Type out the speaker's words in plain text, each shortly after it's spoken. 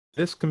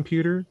this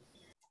computer.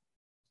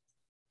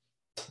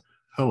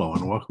 Hello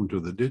and welcome to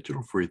the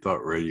Digital Free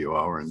Thought Radio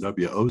Hour in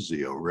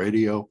WOZO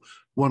Radio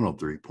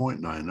 103.9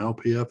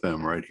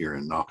 LPFM right here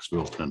in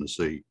Knoxville,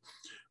 Tennessee.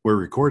 We're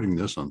recording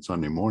this on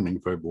Sunday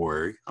morning,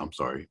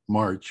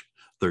 March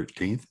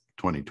 13th,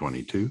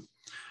 2022.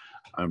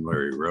 I'm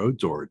Larry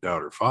Rhodes, or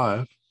Doubter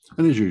 5,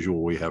 and as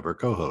usual, we have our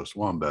co-host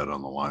Wombat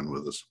on the line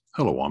with us.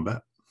 Hello,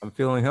 Wombat. I'm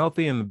feeling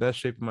healthy in the best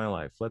shape of my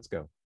life. Let's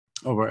go.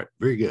 All right,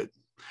 very good.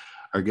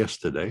 Our guests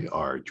today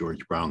are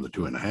George Brown, the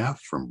 2.5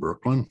 from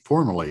Brooklyn,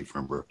 formerly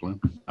from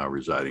Brooklyn, now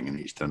residing in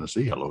East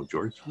Tennessee. Hello,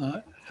 George.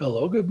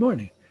 Hello, good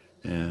morning.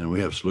 And we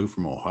have Slew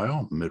from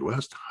Ohio,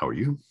 Midwest. How are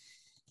you?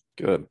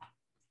 Good.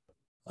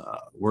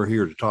 We're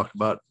here to talk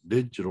about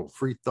Digital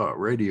Free Thought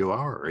Radio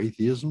Hour, or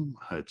Atheism.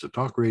 It's a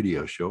talk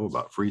radio show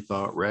about free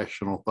thought,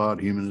 rational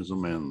thought,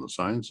 humanism, and the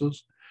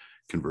sciences.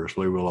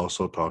 Conversely, we'll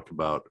also talk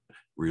about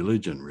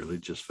religion,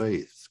 religious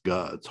faiths,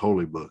 gods,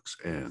 holy books,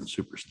 and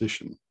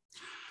superstition.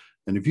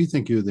 And if you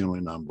think you're the only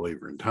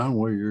non-believer in town,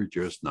 well, you're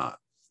just not.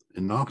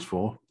 In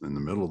Knoxville, in the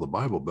middle of the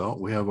Bible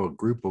Belt, we have a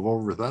group of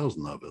over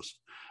 1,000 of us.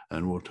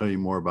 And we'll tell you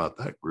more about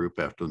that group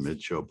after the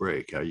mid-show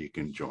break, how you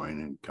can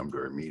join and come to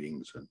our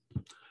meetings and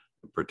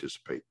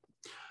participate.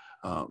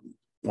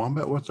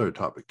 Wombat, what's our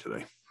topic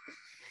today?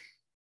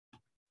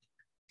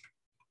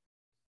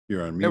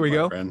 You're on mute, there we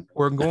go. Friend.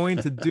 We're going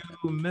to do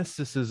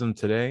mysticism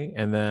today,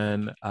 and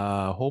then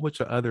a whole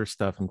bunch of other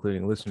stuff,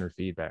 including listener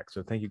feedback.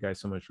 So thank you guys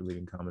so much for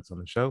leaving comments on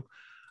the show.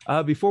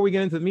 Before we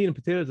get into the meat and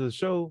potatoes of the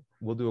show,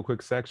 we'll do a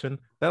quick section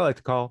that I like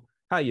to call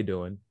 "How you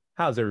doing?"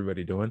 How's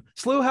everybody doing?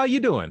 Slew, how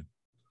you doing?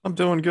 I'm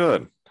doing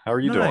good. How are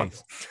you doing?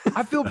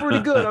 I feel pretty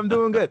good. I'm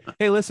doing good.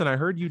 Hey, listen, I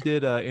heard you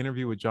did an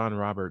interview with John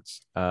Roberts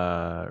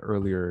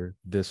earlier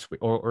this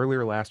week or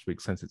earlier last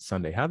week, since it's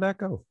Sunday. How'd that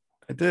go?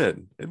 I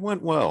did. It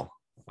went well.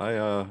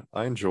 I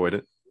enjoyed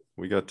it.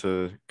 We got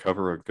to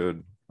cover a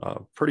good,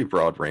 pretty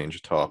broad range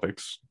of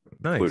topics,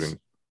 including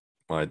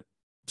my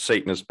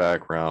Satanist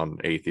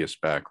background, atheist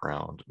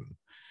background,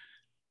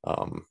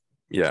 and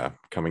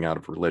coming out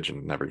of religion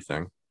and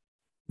everything.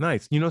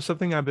 Nice. You know,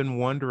 something I've been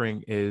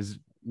wondering is,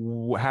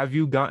 have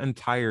you gotten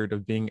tired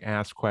of being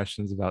asked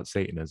questions about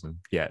Satanism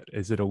yet?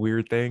 Is it a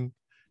weird thing?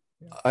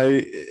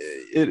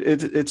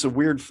 It's a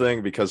weird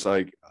thing because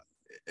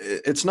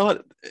it's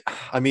not.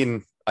 I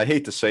mean, I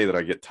hate to say that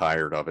I get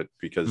tired of it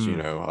because you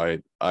know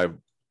I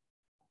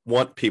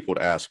want people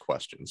to ask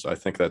questions. I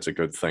think that's a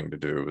good thing to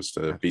do, is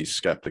to be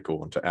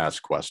skeptical and to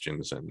ask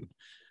questions, and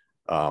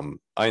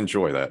I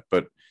enjoy that.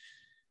 But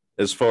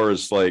as far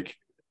as like,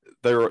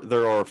 there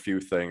are a few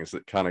things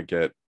that kind of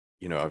get,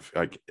 you know,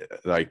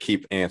 I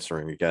keep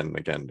answering again and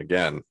again and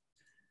again.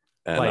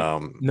 And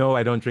like, no,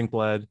 I don't drink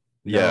blood.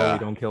 No, we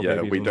don't kill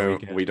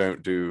babies. We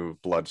don't do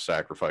blood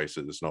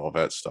sacrifices and all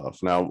that stuff.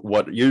 Now,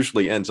 what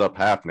usually ends up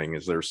happening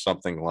is there's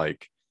something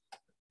like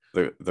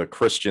the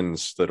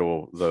Christians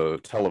that'll, the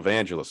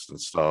televangelists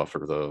and stuff,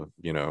 or the,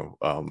 you know,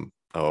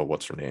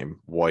 what's her name?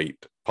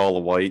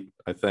 Paula White,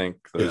 I think.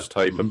 Those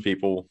type of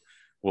people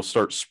will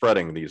start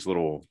spreading these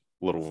little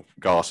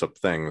gossip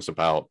things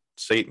about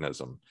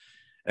Satanism.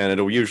 And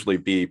it'll usually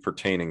be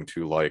pertaining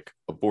to like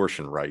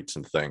abortion rights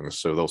and things.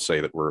 So they'll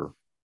say that we're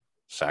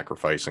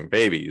sacrificing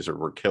babies or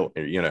we're killing,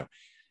 you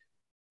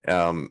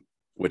know,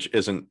 which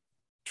isn't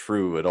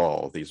true at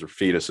all. These are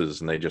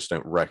fetuses, and they just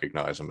don't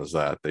recognize them as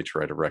that. They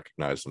try to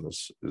recognize them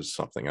as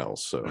something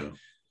else. So,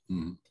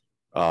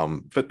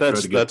 but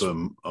that's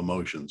the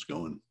emotions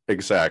going.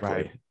 Exactly.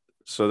 Right.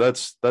 So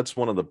that's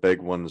one of the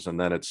big ones. And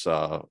then it's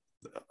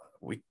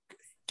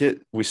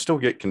we still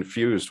get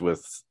confused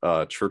with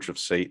Church of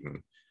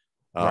Satan.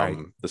 Right.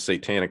 The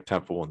Satanic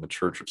Temple and the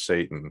Church of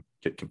Satan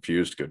get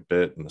confused a good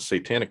bit, and the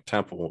Satanic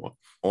Temple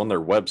on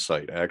their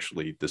website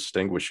actually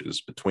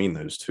distinguishes between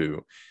those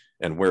two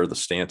and where the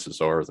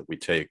stances are that we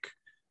take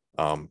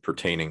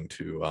pertaining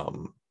to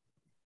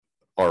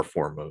our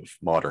form of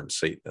modern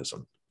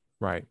Satanism.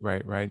 Right.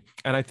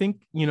 And I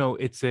think, you know,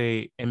 it's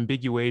a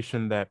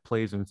ambiguation that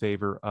plays in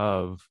favor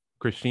of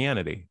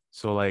Christianity.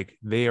 So like,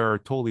 they are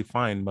totally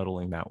fine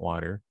muddling that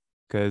water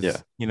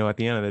because, you know, at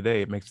the end of the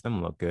day, it makes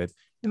them look good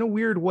in a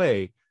weird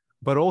way.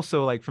 But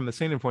also, like, from the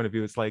Satan point of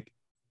view, it's like,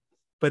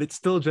 but it's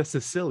still just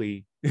as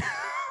silly.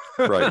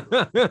 Right.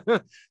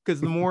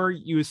 Because the more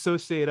you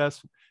associate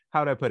us,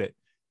 how do I put it?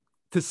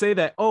 To say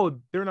that, oh,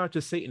 they're not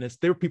just Satanists,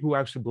 they're people who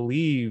actually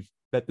believe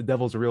that the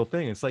devil's a real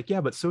thing. It's like, yeah,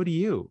 but so do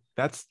you.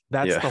 That's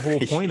the whole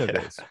point of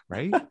this,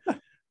 right?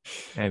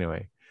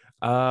 Anyway,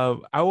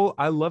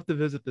 I love to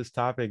visit this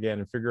topic again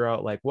and figure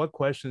out like what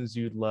questions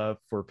you'd love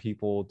for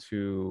people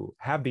to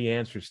have the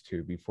answers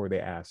to before they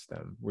ask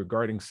them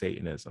regarding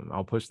Satanism.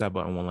 I'll push that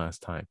button one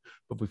last time.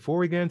 But before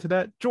we get into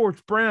that,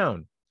 George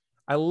Brown,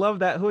 I love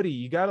that hoodie.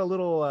 You got a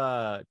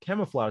little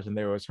camouflage in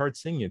there. It was hard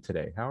seeing you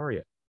today. How are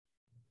you?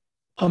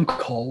 I'm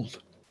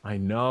cold. I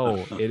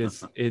know it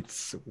is.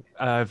 It's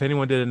if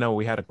anyone didn't know,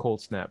 we had a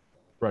cold snap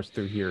rush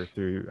through here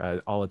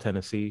through all of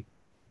Tennessee,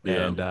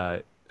 and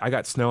I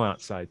got snow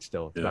outside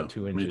still. It's Yeah, about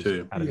 2 me inches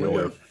too. out of Yeah. We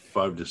nowhere. have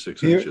 5 to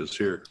 6 Here- inches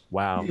here.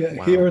 Wow. Yeah,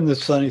 wow. here in the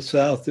sunny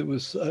south, it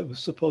was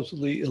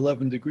supposedly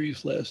 11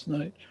 degrees last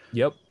night.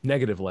 Yep.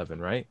 -11,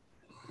 right?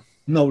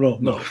 No.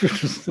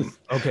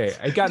 Okay.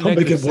 It got Don't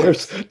make it -6.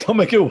 worse. Don't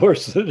make it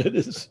worse than it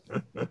is.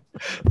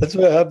 That's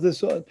why I have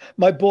this on.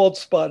 My bald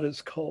spot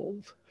is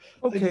cold.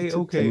 I need Okay. to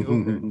Okay. take-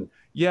 Okay.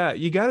 Yeah,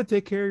 you got to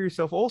take care of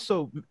yourself.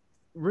 Also,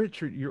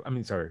 Richard,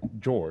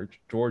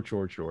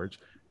 George.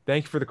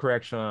 Thank you for the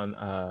correction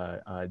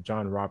on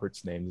John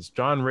Roberts' name. It's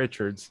John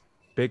Richards,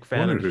 big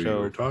fan of Wondered the who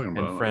you were show talking and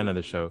about. friend of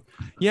the show.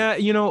 Yeah,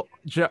 you know,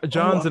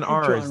 Johns and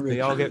I'm John R's, they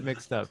all get Richards.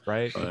 mixed up,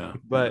 right? Oh, yeah.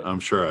 But I'm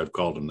sure I've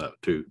called him that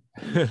too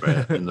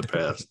in the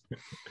past.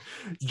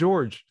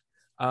 George,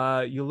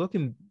 you're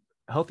looking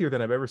healthier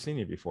than I've ever seen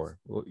you before.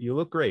 Well, you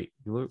look great.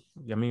 You look,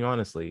 I mean,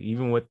 honestly,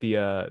 even with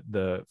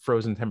the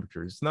frozen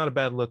temperatures, it's not a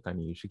bad look on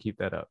you. You should keep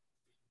that up.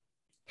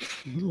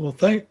 Well,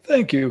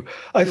 thank you.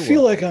 I You're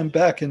feel welcome. like I'm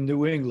back in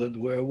New England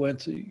where I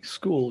went to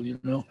school,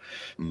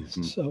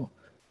 Mhm. So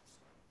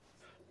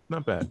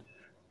Not bad.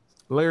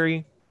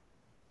 Larry,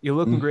 you're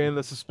looking Mm. great in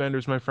the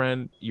suspenders, my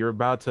friend. You're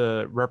about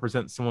to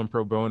represent someone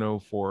pro bono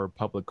for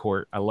public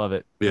court. I love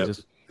it. Yep.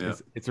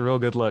 It's a real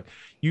good look.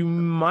 You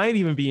might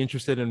even be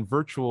interested in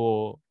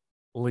virtual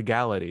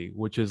legality,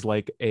 which is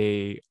like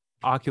a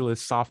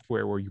Oculus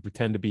software where you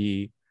pretend to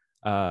be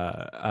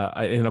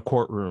in a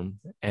courtroom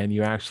and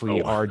you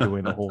actually Oh. are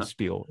doing the whole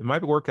spiel. It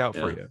might work out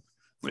for Yeah.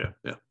 you.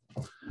 Yeah.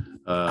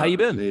 How you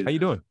been? How you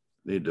doing?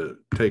 Need to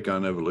take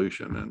on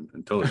evolution and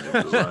intelligent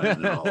design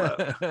and all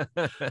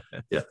that.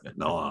 Yeah,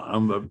 no,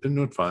 I've been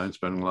doing fine.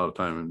 Spending a lot of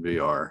time in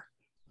VR.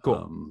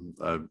 Cool.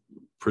 I've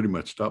pretty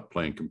much stopped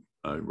playing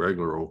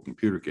regular old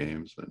computer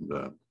games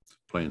and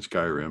playing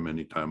Skyrim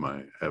anytime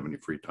I have any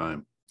free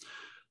time.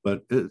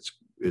 But it's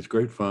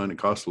great fun. It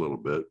costs a little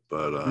bit,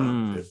 but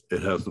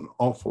it has an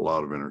awful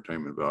lot of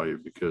entertainment value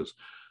because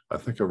I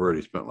think I've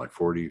already spent like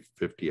 40,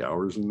 50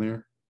 hours in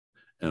there.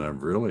 And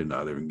I've really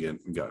not even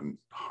gotten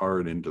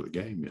hard into the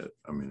game yet.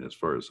 I mean, as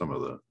far as some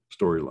of the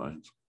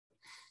storylines.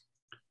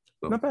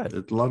 So Not bad.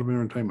 It's a lot of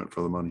entertainment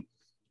for the money.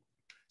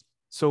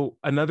 So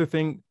another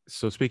thing,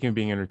 so speaking of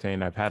being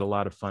entertained, I've had a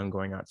lot of fun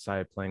going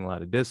outside, playing a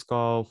lot of disc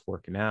golf,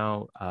 working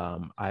out.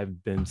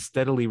 I've been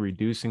steadily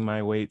reducing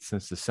my weight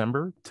since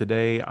December.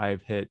 Today,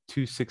 I've hit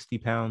 260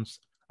 pounds,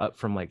 up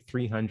from like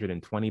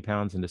 320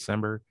 pounds in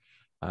December.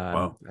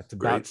 Wow, that's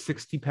great. about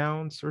 60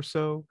 pounds or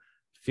so,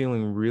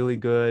 feeling really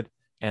good.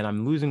 And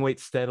I'm losing weight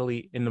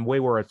steadily in the way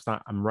where it's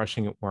not, I'm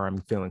rushing it where I'm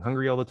feeling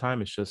hungry all the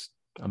time. It's just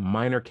a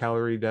minor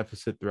calorie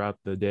deficit throughout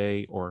the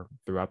day or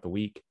throughout the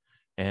week.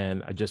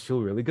 And I just feel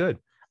really good.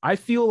 I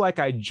feel like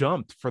I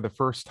jumped for the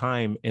first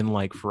time in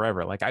like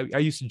forever. Like I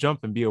used to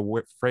jump and be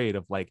afraid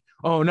of like,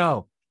 oh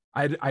no,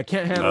 I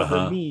can't handle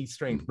the knee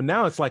strength. But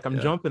now it's like I'm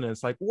jumping and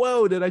it's like,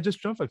 whoa, did I just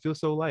jump? I feel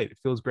so light. It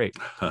feels great.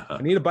 I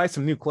need to buy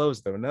some new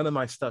clothes though. None of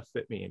my stuff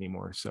fit me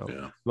anymore.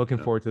 So looking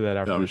forward to that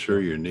after. I'm sure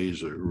your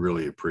knees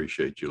really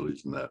appreciate you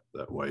losing that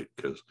weight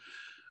because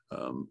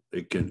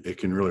it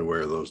can really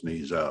wear those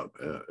knees out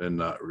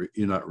and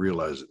you not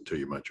realize it until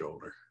you're much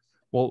older.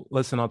 Well,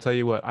 listen, I'll tell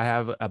you what, I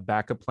have a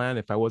backup plan.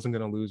 If I wasn't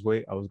going to lose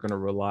weight, I was going to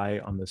rely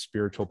on the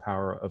spiritual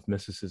power of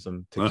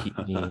mysticism to keep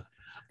me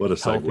what a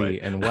healthy segue.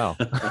 and well.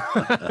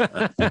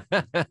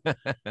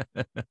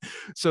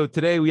 So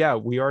today,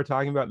 we are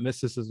talking about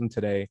mysticism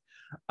today.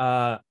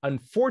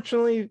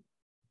 Unfortunately,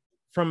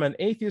 from an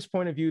atheist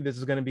point of view, this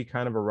is going to be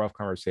kind of a rough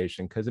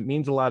conversation because it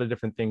means a lot of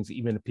different things,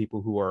 even to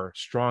people who are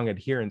strong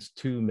adherents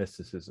to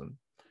mysticism.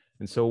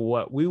 And so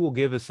what we will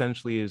give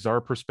essentially is our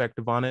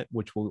perspective on it,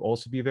 which will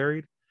also be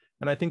varied.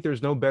 And I think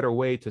there's no better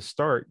way to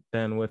start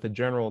than with a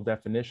general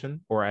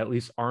definition, or at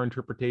least our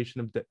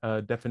interpretation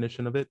of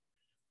definition of it,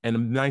 and a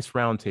nice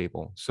round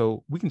table.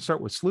 So we can start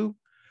with Slew.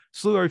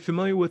 Slew, are you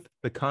familiar with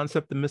the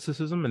concept of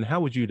mysticism, and how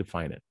would you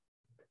define it?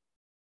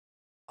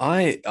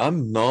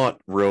 I'm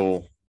not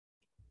real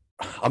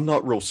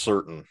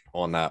certain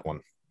on that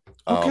one.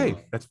 Okay,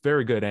 that's a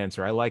very good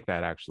answer. I like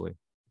that actually.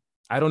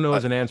 I don't know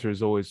as an answer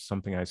is always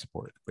something I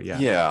support, but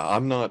yeah.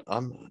 I'm not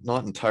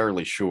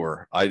entirely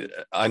sure.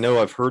 I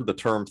know I've heard the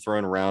term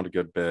thrown around a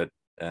good bit,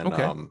 and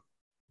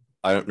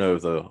I don't know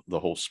the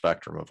whole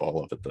spectrum of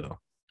all of it though.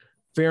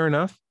 Fair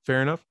enough.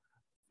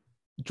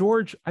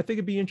 George, I think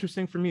it'd be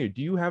interesting from you.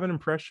 Do you have an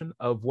impression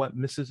of what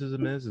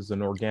mysticism is as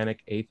an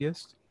organic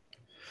atheist?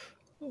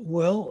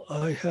 Well,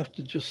 I have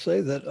to just say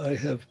that I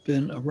have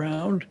been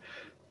around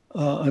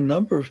a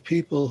number of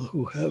people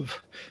who have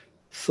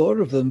thought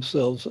of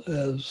themselves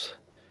as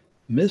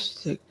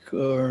mystic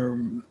or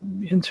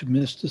into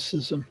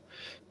mysticism,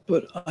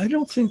 but I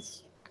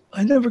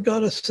never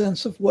got a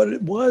sense of what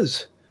it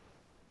was.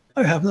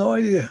 I have no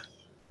idea.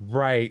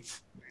 Right.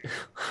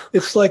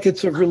 It's like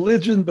it's a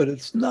religion, but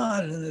it's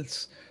not, and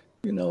it's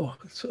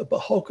it's a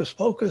hocus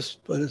pocus,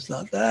 but it's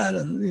not that,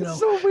 and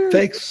so weird.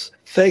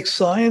 fake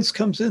science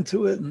comes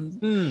into it,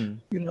 and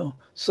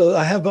So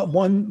I have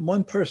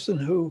one person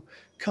who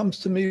comes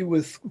to me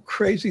with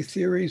crazy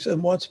theories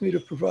and wants me to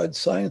provide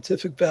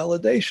scientific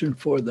validation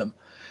for them.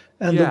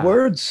 And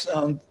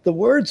the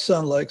words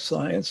sound like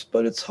science,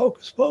 but it's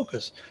hocus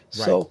pocus.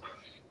 Right. So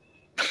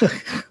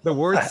the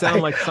words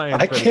sound like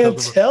science. I can't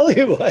tell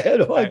you.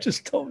 I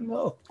just don't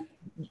know.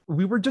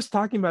 We were just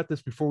talking about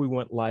this before we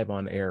went live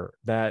on air,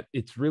 that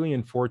it's really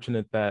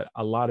unfortunate that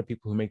a lot of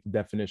people who make the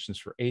definitions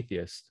for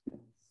atheists,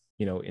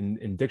 you know,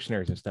 in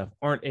dictionaries and stuff,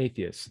 aren't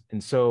atheists.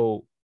 And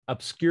so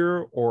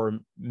obscure or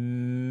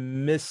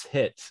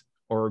mishit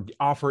or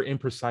offer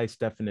imprecise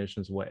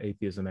definitions of what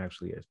atheism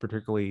actually is,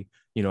 particularly,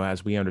 you know,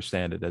 as we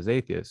understand it as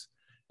atheists.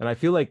 And I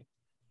feel like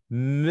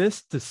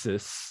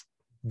mysticists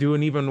do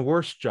an even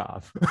worse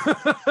job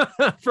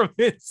from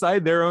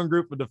inside their own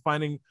group of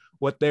defining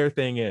what their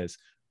thing is,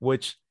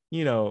 which,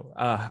 you know,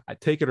 I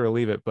take it or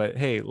leave it. But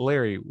hey,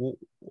 Larry,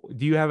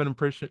 do you have an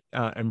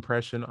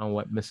impression on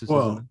what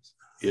mysticism is?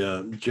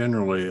 Yeah,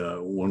 generally,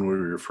 when we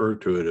refer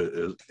to it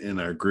as in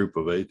our group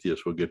of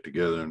atheists, we'll get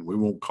together and we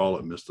won't call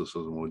it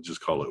mysticism. We'll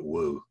just call it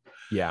woo.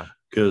 Yeah.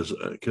 Because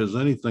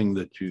anything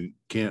that you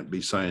can't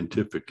be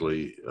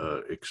scientifically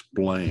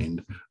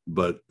explained,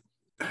 but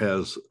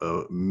has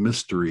a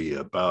mystery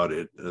about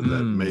it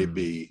that may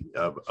be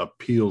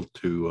appeal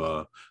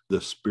to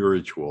the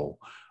spiritual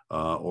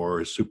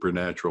or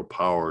supernatural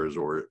powers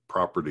or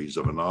properties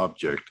of an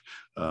object,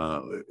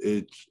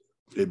 it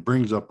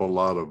brings up a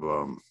lot of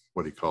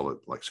what do you call it,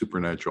 like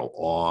supernatural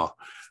awe,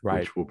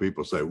 right? Which will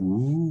people say,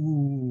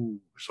 woo.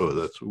 So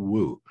that's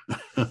woo.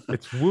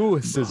 It's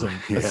wooism,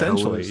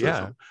 essentially. Wooism.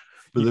 Yeah.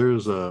 But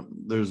there's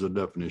a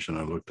definition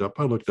I looked up.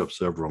 I looked up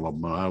several of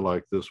them, and I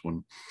like this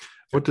one.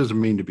 What does it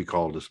mean to be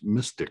called a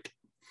mystic?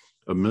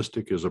 A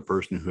mystic is a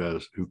person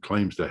who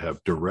claims to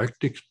have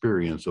direct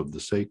experience of the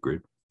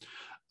sacred,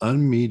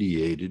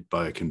 unmediated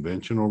by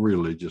conventional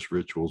religious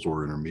rituals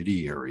or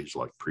intermediaries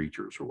like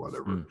preachers or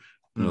whatever.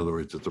 In other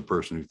words, it's a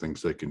person who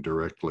thinks they can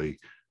directly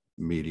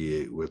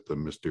mediate with the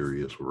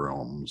mysterious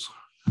realms,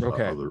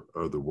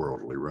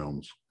 otherworldly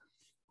realms.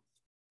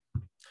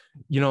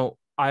 You know,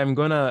 I'm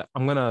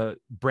gonna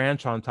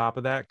branch on top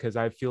of that, because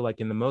I feel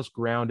like in the most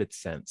grounded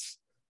sense,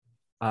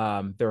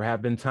 there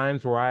have been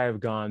times where I have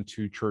gone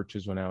to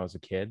churches when I was a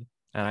kid,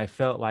 and I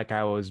felt like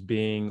I was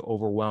being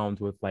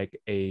overwhelmed with like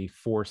a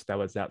force that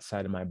was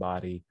outside of my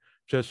body,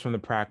 just from the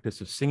practice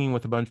of singing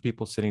with a bunch of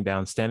people, sitting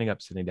down, standing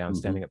up, sitting down,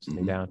 standing up,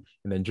 sitting down,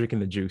 and then drinking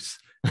the juice,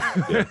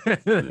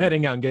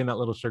 heading out and getting that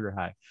little sugar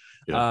high.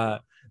 Yeah.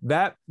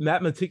 That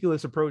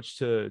meticulous approach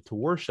to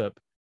worship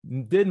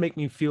did make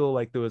me feel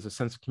like there was a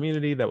sense of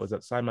community that was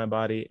outside my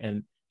body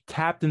and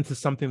tapped into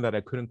something that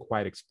I couldn't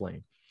quite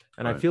explain.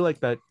 And I feel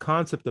like that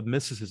concept of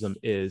mysticism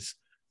is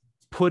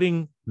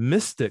putting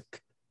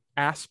mystic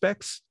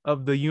aspects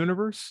of the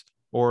universe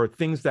or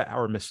things that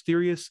are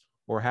mysterious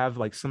or have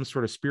like some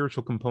sort of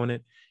spiritual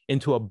component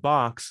into a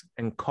box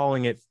and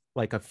calling it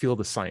like a field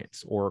of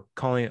science, or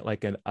calling it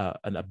like an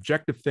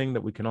objective thing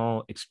that we can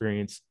all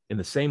experience in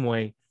the same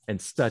way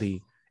and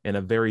study in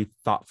a very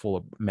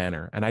thoughtful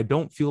manner. And I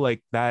don't feel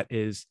like that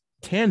is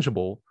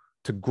tangible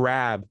to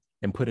grab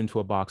and put into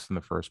a box in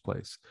the first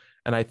place.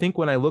 And I think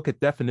when I look at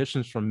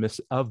definitions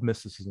of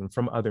mysticism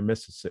from other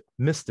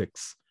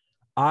mystics,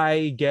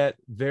 I get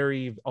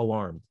very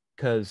alarmed,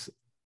 because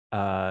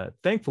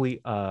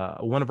thankfully,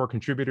 one of our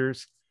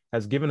contributors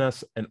has given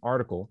us an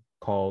article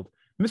called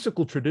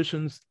Mystical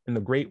Traditions in the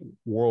Great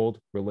World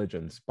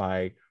Religions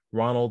by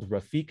Ronald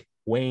Rafik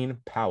Wayne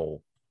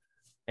Powell.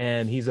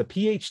 And he's a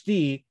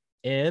PhD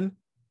in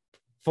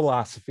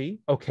philosophy.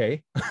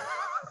 Okay.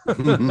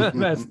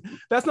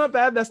 that's not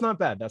bad. That's not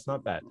bad.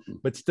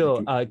 But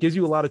still, it gives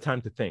you a lot of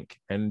time to think.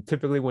 And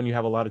typically when you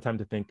have a lot of time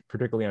to think,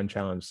 particularly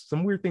unchallenged,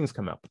 some weird things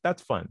come out, but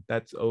that's fun.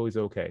 That's always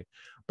okay.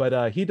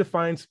 But he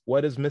defines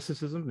what is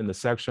mysticism in the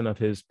section of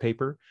his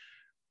paper.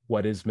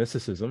 What is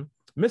mysticism?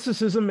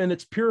 Mysticism in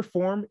its pure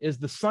form is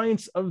the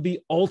science of the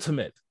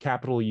ultimate,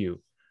 capital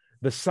U,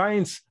 the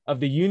science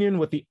of the union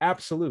with the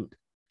absolute,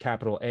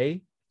 capital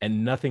A,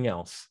 and nothing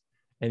else.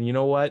 And you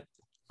know what?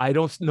 I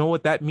don't know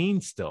what that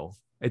means still.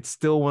 It's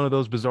still one of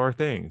those bizarre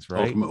things,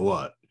 right? Ultimate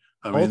what?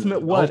 I mean,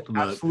 ultimate what?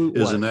 Ultimate Absolute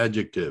is what? an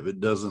adjective.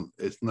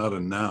 It's not a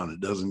noun.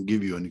 It doesn't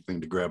give you anything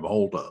to grab a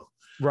hold of.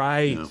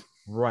 Right, you know?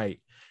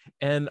 Right.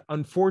 And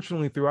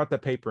unfortunately, throughout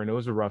that paper, and it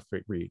was a rough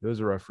read. It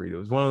was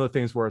one of the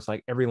things where it's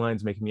like every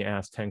line's making me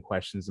ask 10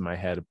 questions in my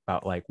head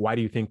about like, why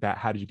do you think that?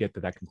 How did you get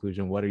to that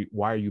conclusion?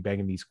 Why are you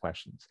begging these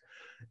questions?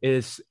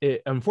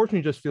 It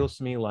unfortunately just feels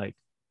to me like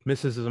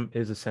mysticism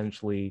is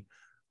essentially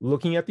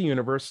looking at the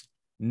universe,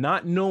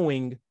 not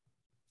knowing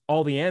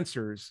all the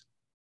answers,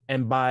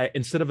 and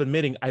instead of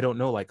admitting I don't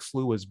know, like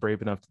Slew was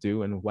brave enough to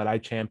do, and what I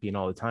champion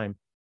all the time,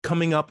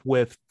 coming up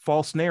with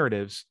false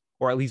narratives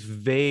or at least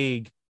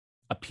vague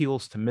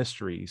appeals to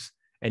mysteries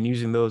and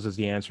using those as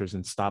the answers,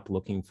 and stop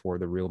looking for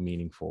the real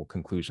meaningful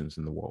conclusions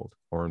in the world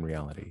or in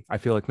reality. I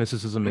feel like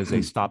mysticism is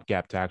a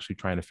stopgap to actually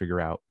trying to figure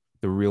out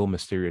the real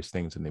mysterious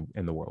things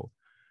in the world.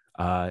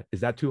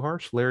 Is that too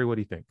harsh? Larry, what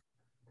do you think?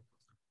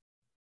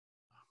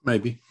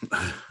 Maybe.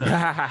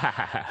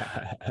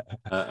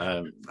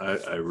 I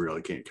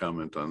really can't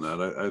comment on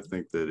that. I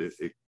think that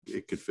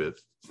it could fit.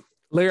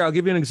 Larry, I'll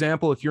give you an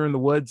example. If you're in the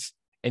woods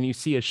and you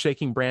see a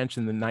shaking branch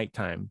in the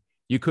nighttime,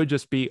 You could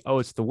just be, oh,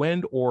 it's the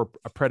wind or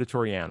a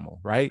predatory animal,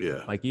 right?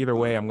 Yeah. Like either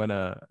way, I'm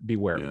gonna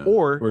beware. Yeah.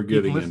 Or we're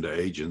getting into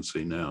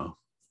agency now.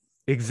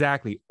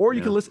 Exactly. Or you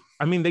Yeah. can listen.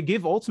 I mean, they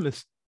gave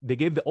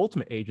the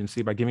ultimate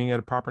agency by giving it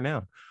a proper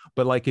noun.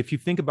 But like if you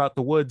think about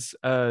the woods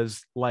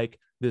as like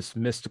this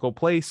mystical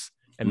place,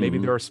 and maybe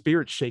there are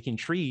spirits shaking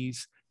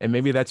trees, and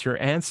maybe that's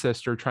your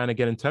ancestor trying to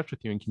get in touch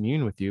with you and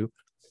commune with you,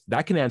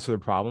 that can answer the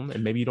problem.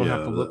 And maybe you don't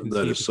have to look and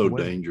that see is so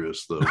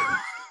dangerous, though.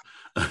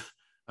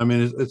 I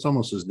mean, it's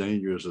almost as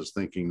dangerous as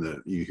thinking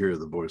that you hear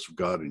the voice of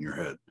God in your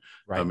head.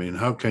 Right. I mean,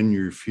 how can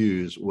you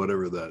refuse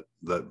whatever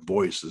that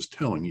voice is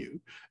telling you?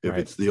 If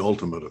it's the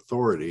ultimate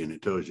authority and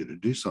it tells you to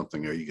do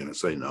something, are you going to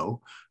say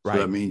no? So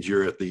that means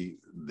you're at the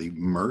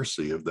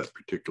mercy of that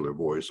particular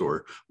voice,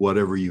 or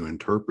whatever you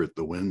interpret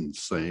the wind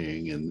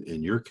saying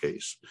in your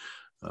case.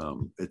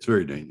 It's a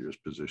very dangerous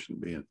position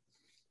to be in.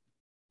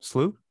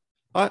 Slew?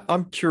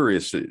 I'm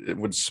curious,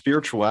 would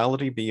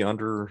spirituality be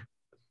under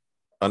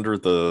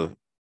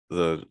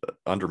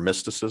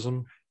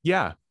mysticism?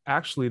 Yeah,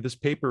 actually, this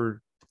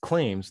paper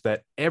claims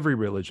that every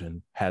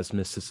religion has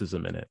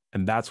mysticism in it,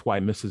 and that's why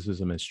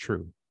mysticism is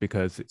true,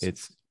 because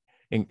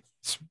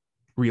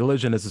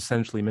religion is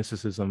essentially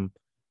mysticism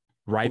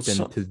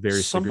ripened to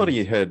various somebody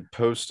degrees. had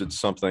posted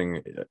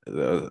something,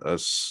 a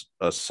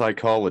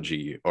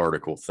psychology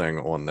article thing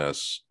on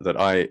this,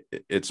 that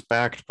it's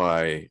backed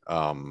by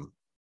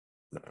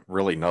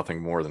really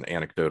nothing more than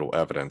anecdotal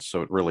evidence,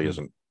 so it really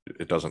isn't,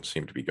 it doesn't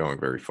seem to be going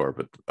very far,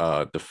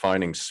 but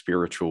defining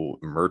spiritual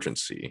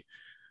emergency,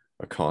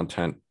 a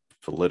content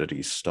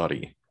validity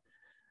study.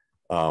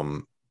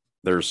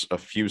 There's a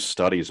few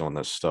studies on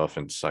this stuff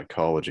in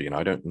psychology, and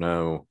I don't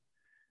know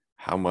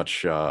how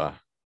much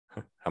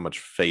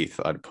faith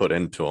I'd put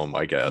into them,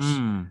 I guess.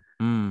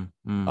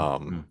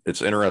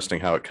 It's interesting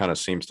how it kind of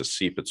seems to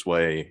seep its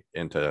way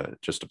into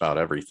just about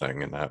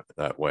everything in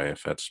that way,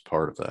 if that's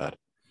part of that.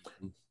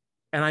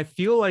 And I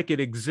feel like it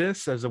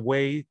exists as a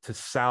way to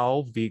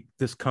salve the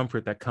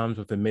discomfort that comes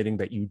with admitting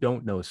that you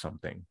don't know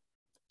something.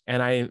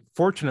 And I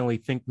fortunately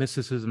think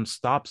mysticism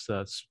stops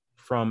us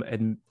from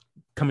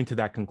coming to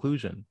that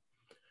conclusion.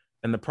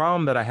 And the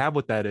problem that I have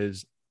with that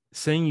is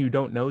saying you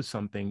don't know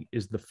something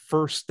is the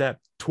first step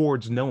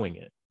towards knowing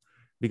it.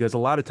 Because a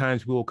lot of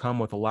times we will come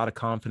with a lot of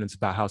confidence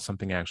about how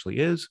something actually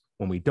is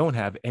when we don't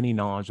have any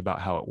knowledge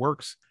about how it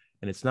works.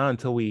 And it's not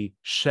until we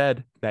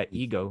shed that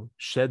ego,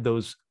 shed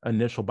those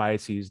initial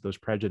biases, those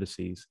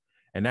prejudices,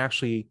 and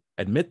actually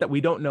admit that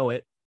we don't know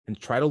it and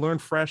try to learn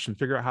fresh and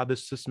figure out how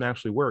this system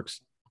actually works,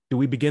 do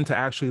we begin to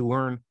actually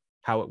learn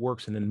how it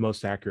works in the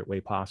most accurate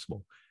way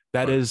possible.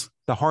 That is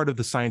the heart of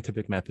the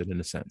scientific method, in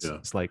a sense. Yeah.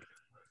 It's like,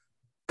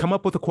 come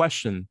up with a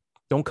question.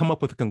 Don't come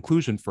up with a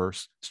conclusion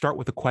first. Start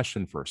with a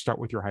question first. Start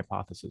with your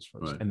hypothesis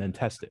first, and then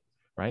test it.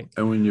 Right.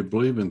 And when you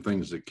believe in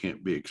things that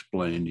can't be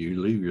explained,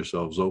 you leave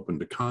yourselves open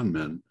to con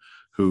men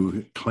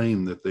who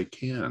claim that they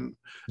can.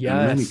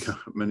 Yes.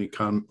 And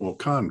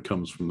con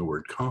comes from the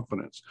word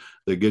confidence.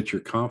 They get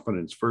your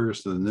confidence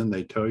first, and then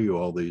they tell you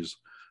all these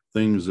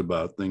things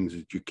about things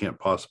that you can't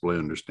possibly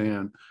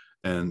understand.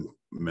 And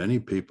many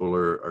people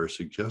are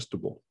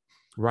suggestible.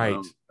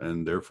 Right.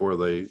 And therefore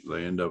they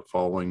end up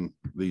following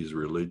these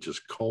religious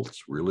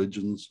cults,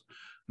 religions,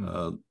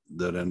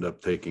 that end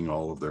up taking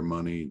all of their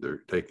money.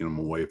 They're taking them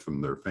away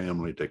from their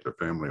family, take their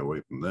family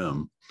away from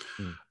them,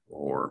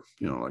 or,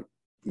 like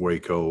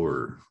Waco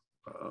or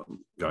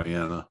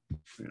Guyana,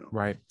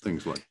 right.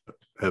 Things like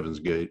Heaven's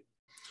Gate.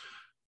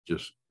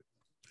 It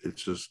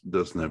just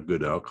doesn't have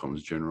good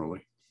outcomes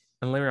generally.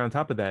 And Larry, on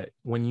top of that,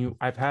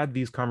 I've had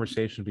these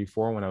conversations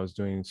before when I was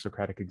doing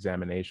Socratic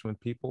examination with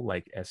people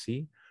like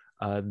SE.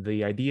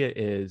 The idea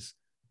is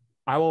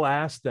I will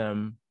ask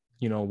them,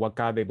 what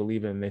God they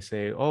believe in. And they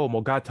say, oh,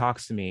 well, God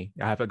talks to me.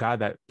 I have a God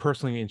that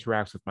personally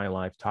interacts with my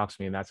life, talks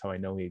to me, and that's how I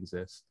know he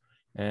exists.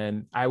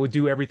 And I would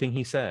do everything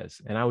he says.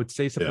 And I would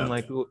say something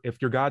like,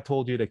 if your God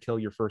told you to kill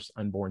your first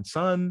unborn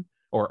son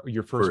or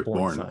your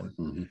firstborn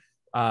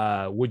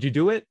son, would you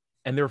do it?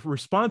 And their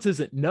response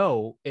isn't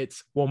no,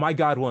 it's, well, my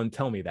God won't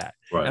tell me that.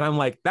 Right. And I'm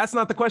like, that's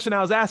not the question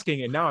I was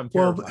asking. And now I'm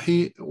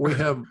terrified. Well, we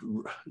have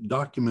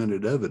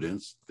documented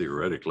evidence,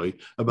 theoretically,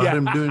 about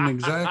him doing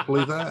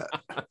exactly that.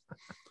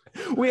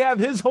 We have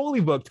his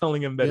holy book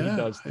telling him that he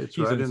does. It's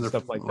right in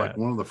stuff like that.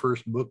 One of the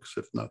first books,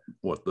 if not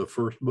the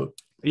first book.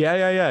 Yeah.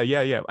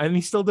 And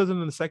he still does it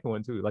in the second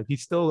one too. Like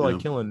he's still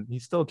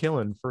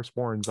killing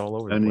firstborns all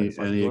over the place.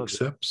 And he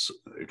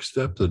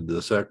accepted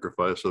the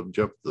sacrifice of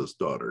Jephthah's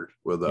daughter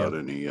without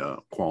any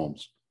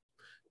qualms.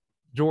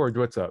 George,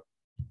 what's up?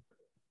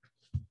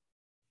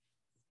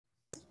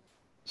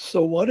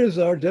 So what is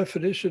our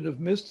definition of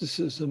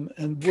mysticism,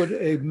 and would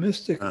a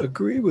mystic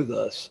agree with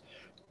us?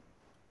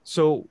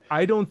 So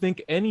I don't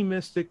think any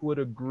mystic would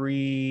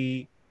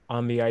agree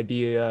on the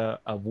idea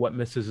of what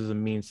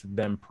mysticism means to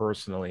them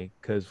personally,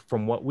 because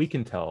from what we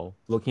can tell,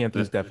 looking at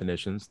these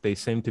definitions, they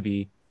seem to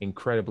be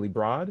incredibly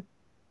broad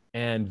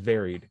and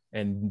varied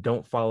and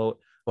don't follow,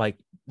 like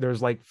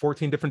there's like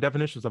 14 different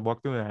definitions I've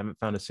walked through and I haven't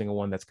found a single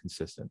one that's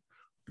consistent.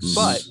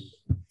 But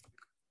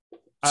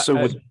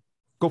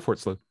go for it,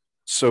 Slu.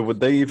 So would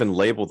they even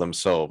label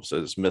themselves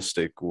as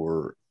mystic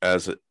or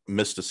as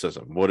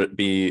mysticism? Would it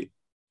be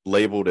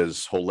labeled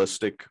as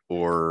holistic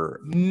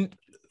or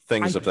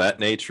things of that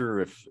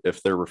nature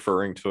if they're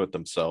referring to it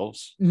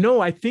themselves?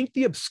 No, I think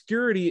the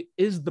obscurity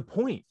is the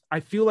point. I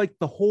feel like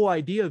the whole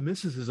idea of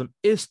mysticism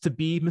is to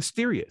be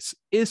mysterious,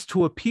 is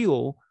to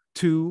appeal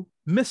to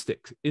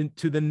mystics,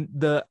 into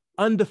the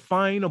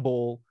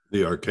undefinable,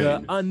 The arcane,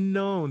 the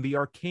unknown, the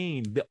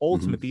arcane, the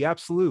ultimate, the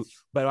absolute.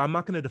 But I'm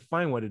not going to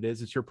define what it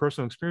is. It's your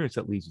personal experience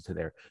that leads you to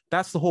there.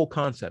 That's the whole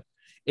concept.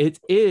 It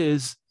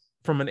is,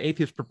 from an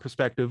atheist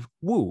perspective,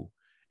 woo.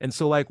 And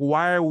so, like,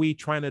 why are we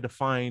trying to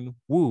define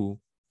woo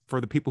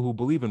for the people who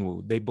believe in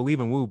woo? They believe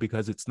in woo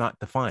because it's not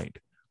defined,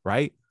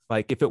 right?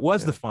 Like, if it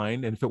was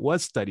defined and if it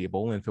was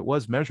studyable and if it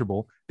was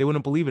measurable, they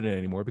wouldn't believe in it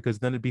anymore, because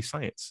then it'd be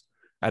science.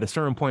 At a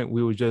certain point,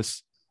 we would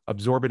just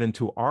absorb it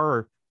into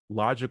our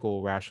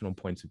logical, rational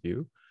points of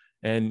view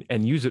and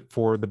use it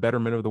for the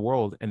betterment of the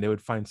world. And they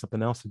would find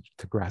something else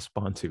to grasp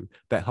onto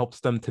that helps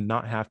them to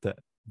not have to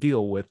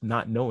deal with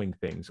not knowing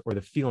things or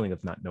the feeling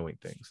of not knowing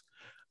things.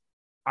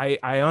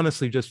 I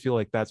honestly just feel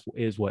like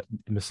is what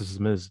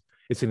mysticism is.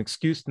 It's an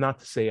excuse not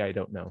to say I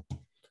don't know.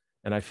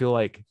 And I feel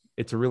like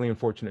it's a really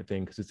unfortunate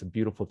thing, because it's a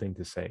beautiful thing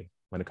to say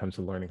when it comes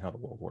to learning how the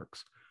world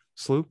works.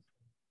 Slew?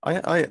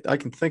 I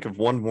can think of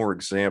one more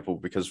example,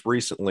 because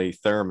recently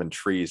Theremin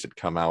Trees had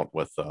come out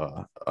with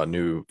a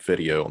new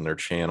video on their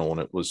channel, and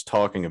it was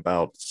talking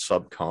about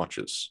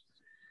subconscious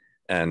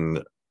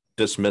and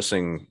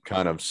dismissing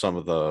kind of some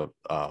of the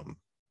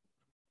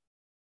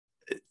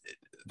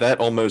that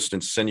almost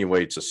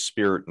insinuates a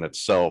spirit in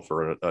itself,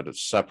 or a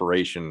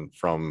separation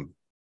from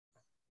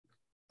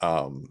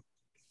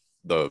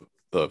the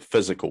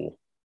physical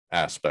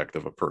aspect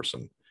of a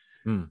person.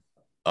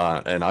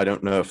 And I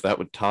don't know if that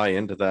would tie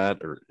into that,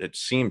 or it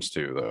seems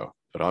to, though,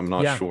 but I'm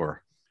not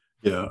sure.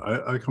 Yeah,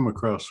 I come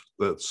across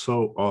that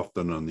so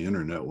often on the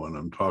internet when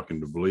I'm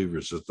talking to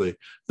believers, that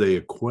they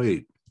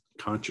equate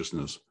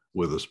consciousness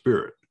with a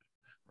spirit.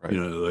 Right. You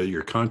know,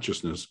 your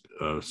consciousness,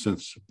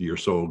 since your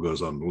soul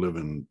goes on to live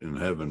in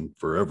heaven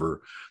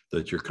forever,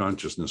 that your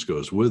consciousness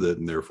goes with it,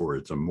 and therefore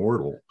it's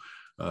immortal.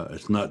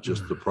 It's not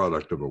just the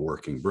product of a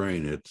working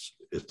brain.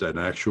 It's an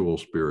actual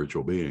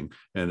spiritual being,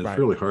 and it's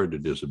really hard to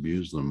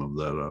disabuse them of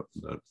that.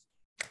 That,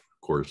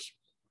 of course,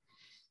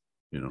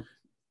 you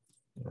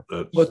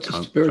know. What's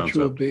a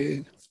spiritual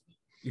being?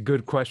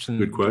 Good question.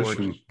 Good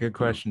question. George. Good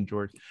question,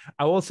 George.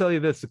 I will tell you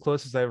this: the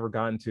closest I've ever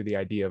gotten to the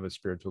idea of a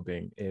spiritual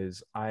being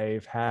is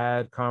I've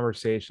had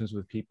conversations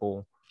with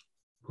people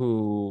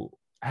who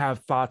have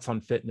thoughts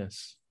on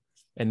fitness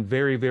and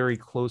very, very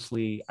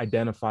closely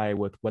identify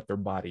with what their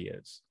body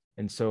is.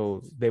 And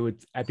so they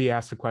would be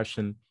asked the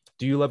question,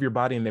 do you love your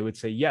body? And they would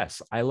say,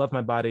 yes, I love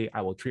my body.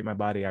 I will treat my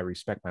body. I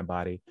respect my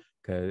body,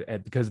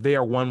 because they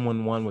are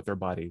one with their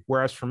body.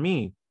 Whereas for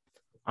me,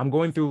 I'm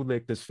going through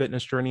like this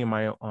fitness journey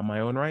on my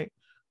own right,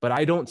 but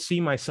I don't see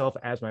myself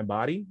as my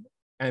body.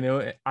 I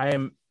know I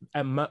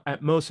am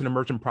at most an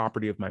emergent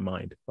property of my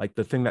mind. Like,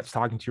 the thing that's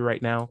talking to you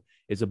right now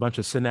is a bunch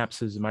of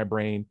synapses in my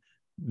brain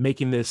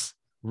making this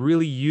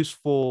really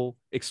useful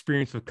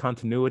experience of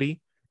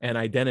continuity and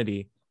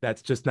identity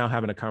that's just now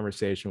having a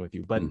conversation with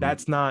you. But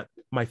that's not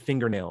my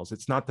fingernails.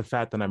 It's not the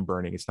fat that I'm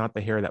burning. It's not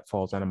the hair that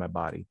falls out of my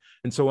body.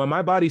 And so when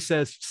my body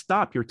says,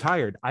 stop, you're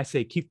tired, I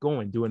say, keep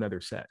going, do another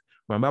set.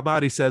 When my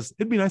body says,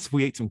 it'd be nice if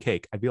we ate some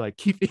cake, I'd be like,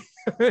 keep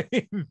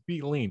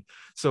be lean.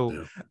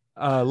 So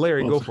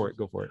Larry, go for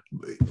it.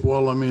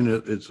 Well, I mean,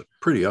 it's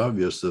pretty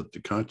obvious that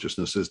the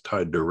consciousness is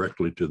tied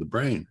directly to the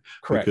brain.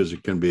 Correct. Because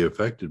it can be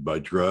affected by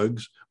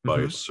drugs,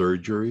 by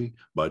surgery,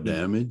 by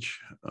damage,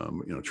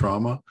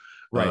 trauma.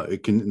 Right.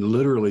 It can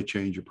literally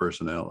change your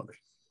personality.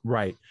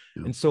 Right.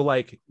 Yeah. And so,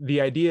 like,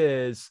 the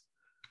idea is,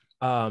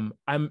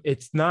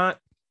 it's not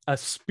a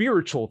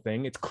spiritual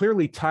thing. It's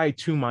clearly tied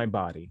to my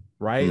body,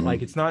 right?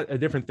 Like, it's not a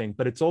different thing,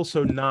 but it's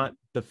also not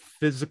the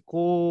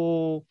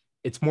physical.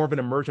 It's more of an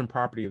emergent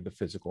property of the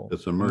physical.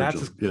 It's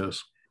emergent,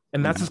 yes.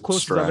 And that's as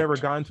close as I've ever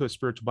gotten to a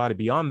spiritual body.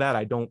 Beyond that,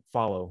 I don't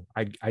follow.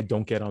 I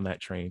don't get on that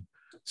train.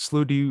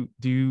 Slew,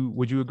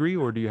 would you agree,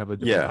 or do you have a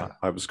different thought?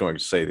 I was going to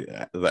say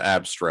the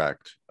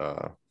abstract,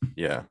 of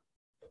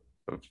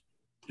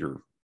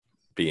your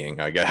being,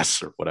 I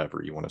guess, or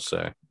whatever you want to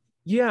say.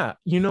 Yeah,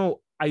 you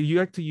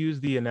like to use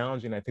the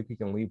analogy, and I think we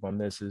can leave on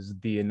this, is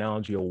the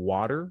analogy of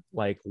water.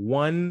 Like,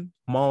 one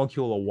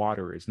molecule of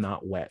water is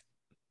not wet,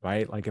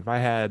 right? Like, if I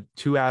had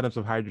 2 atoms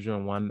of hydrogen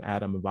and 1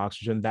 atom of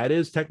oxygen, that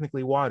is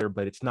technically water,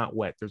 but it's not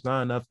wet. There's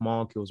not enough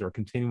molecules or a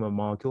continuum of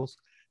molecules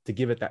to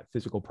give it that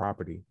physical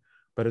property.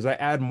 But as I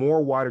add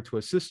more water to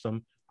a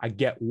system, I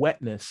get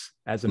wetness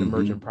as an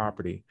emergent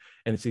property.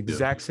 And it's the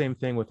exact same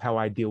thing with how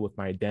I deal with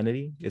my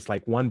identity. It's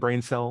like one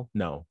brain cell,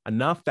 no.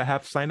 Enough to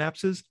have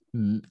synapses,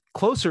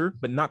 closer,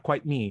 but not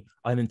quite me.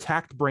 An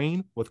intact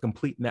brain with a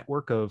complete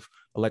network of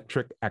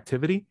electric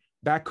activity,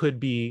 that could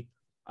be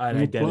an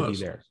identity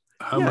there.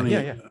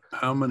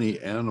 How many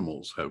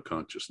animals have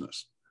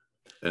consciousness?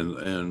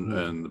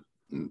 And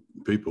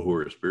people who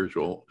are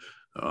spiritual,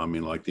 I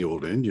mean, like the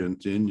old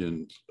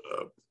Indians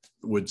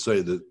would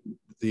say that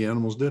the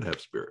animals did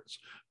have spirits,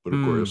 But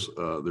of course,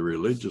 the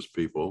religious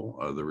people,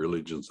 the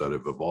religions that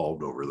have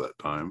evolved over that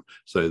time,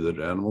 say that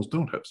animals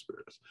don't have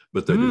spirits,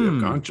 but they do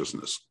have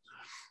consciousness.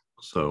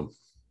 So,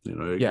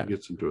 it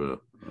gets into a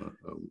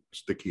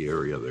sticky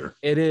area there.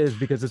 It is,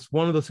 because it's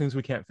one of those things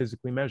we can't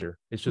physically measure.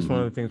 It's just one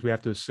of the things we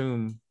have to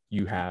assume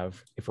you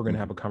have if we're going to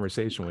have a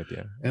conversation with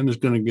you. And it's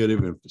going to get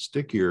even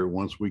stickier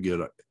once we get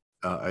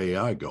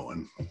AI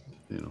going,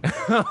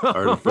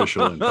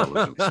 artificial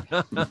intelligence.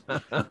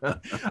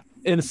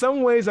 In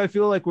some ways, I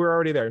feel like we're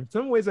already there. In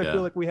some ways, I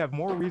feel like we have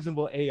more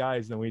reasonable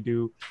AIs than we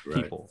do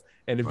people.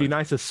 And it'd be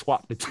nice to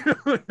swap the two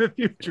in the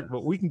future,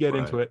 but we can get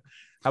into it.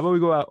 How about we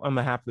go out on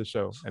the half of the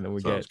show and then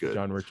we get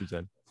John Richards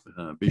in.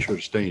 Be sure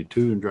to stay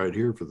tuned right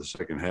here for the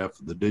second half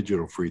of the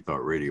Digital Free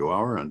Thought Radio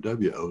Hour on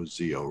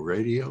WOZO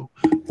Radio,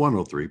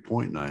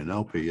 103.9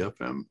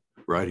 LPFM,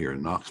 right here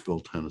in Knoxville,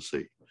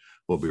 Tennessee.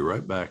 We'll be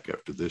right back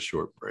after this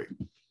short break.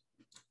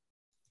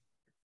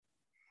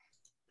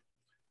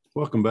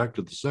 Welcome back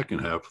to the second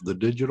half of the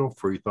Digital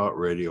Free Thought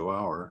Radio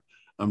Hour.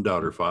 I'm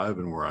Doubter 5,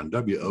 and we're on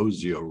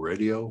WOZO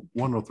Radio,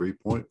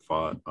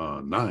 103.9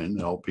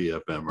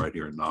 LPFM, right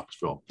here in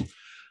Knoxville.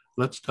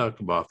 Let's talk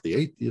about the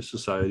Atheist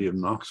Society of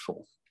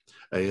Knoxville.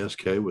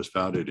 ASK was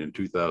founded in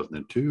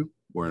 2002.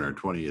 We're in our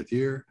 20th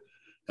year,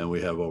 and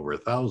we have over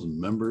 1,000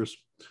 members.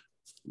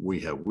 We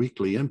have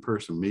weekly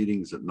in-person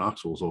meetings at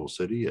Knoxville's Old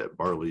City at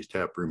Barley's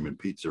Tap Room and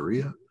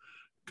Pizzeria.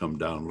 Come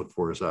down, look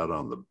for us out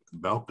on the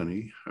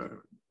balcony.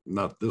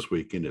 Not this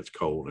weekend, it's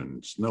cold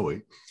and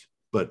snowy,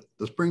 but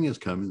the spring is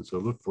coming, so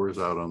look for us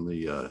out on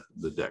the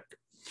deck.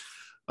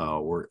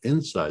 We're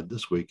inside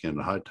this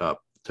weekend, high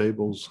top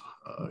tables,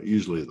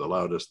 usually the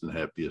loudest and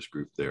happiest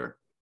group there.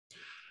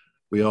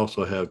 We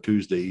also have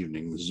Tuesday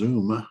evening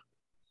Zoom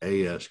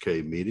ASK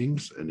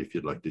meetings, and if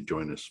you'd like to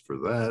join us for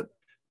that,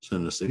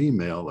 send us an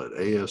email at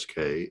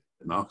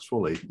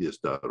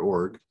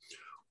ask@knoxvilleatheist.org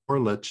or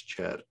let's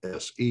chat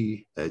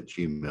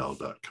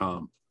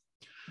se@gmail.com.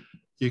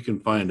 You can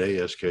find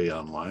ASK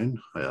online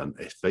on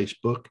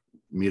Facebook,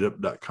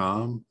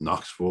 meetup.com,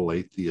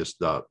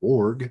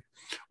 knoxvilleatheist.org,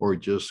 or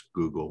just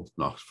Google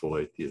Knoxville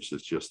Atheist.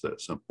 It's just that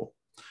simple.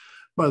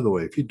 By the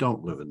way, if you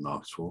don't live in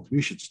Knoxville,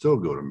 you should still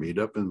go to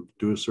Meetup and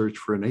do a search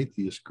for an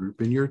atheist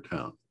group in your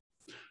town.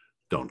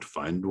 Don't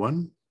find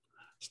one?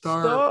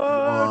 Start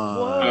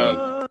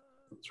one.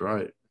 That's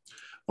right.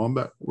 On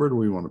back, where do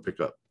we want to pick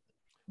up?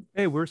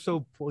 Hey, we're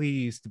so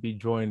pleased to be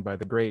joined by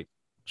the great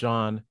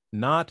John,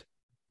 now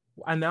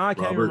I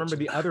can't even remember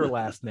the other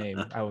last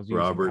name I was using.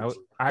 Roberts.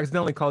 I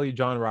accidentally call you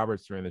John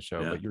Roberts during the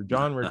show, but you're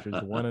John Richards,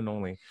 the one and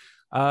only.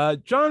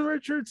 John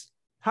Richards,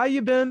 how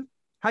you been?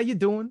 How you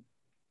doing?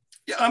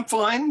 Yeah, I'm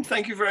fine.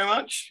 Thank you very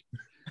much.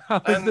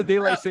 How's the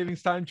daylight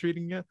savings time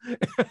treating you?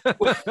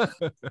 Well,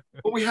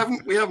 we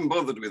haven't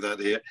bothered with that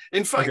here.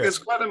 In fact, there's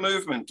quite a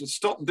movement to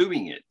stop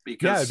doing it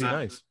because it'd be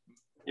nice.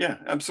 Yeah,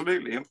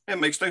 absolutely. It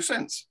makes no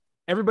sense.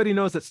 Everybody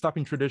knows that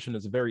stopping tradition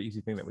is a very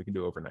easy thing that we can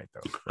do overnight,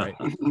 though, right?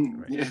 Right.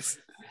 Yes.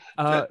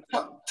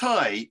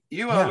 Ty,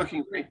 you are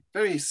looking very,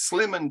 very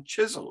slim and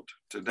chiseled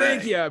today.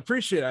 Thank you. I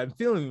appreciate it. I'm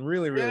feeling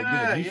really, really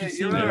good. You should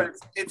see me.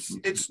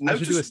 It's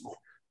noticeable.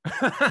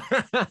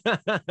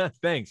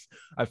 Thanks.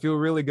 I feel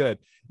really good.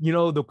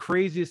 The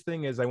craziest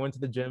thing is I went to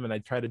the gym and I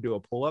tried to do a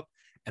pull-up,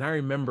 and I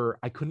remember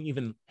I couldn't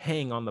even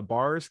hang on the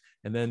bars.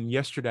 And then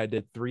yesterday I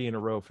did 3 in a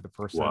row for the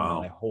first time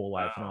in my whole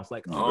life. And I was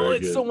like,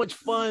 it's so much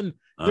fun.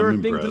 There are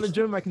things in the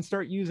gym I can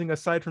start using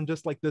aside from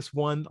just like this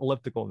one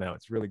elliptical now.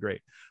 It's really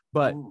great.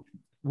 But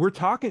we're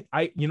talking,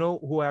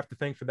 who I have to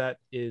thank for that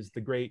is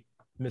the great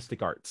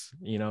Mystic Arts.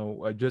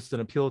 Just an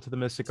appeal to the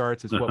Mystic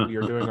Arts is what we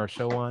are doing our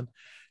show on.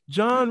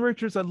 John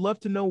Richards, I'd love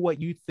to know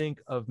what you think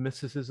of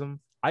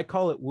mysticism. I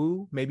call it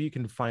woo. Maybe you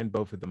can find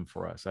both of them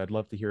for us. I'd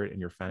love to hear it in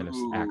your finest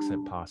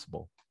accent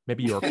possible.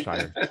 Maybe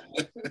Yorkshire.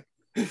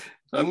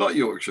 I'm not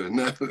Yorkshire,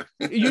 no.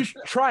 You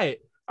should try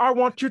it. I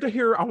want to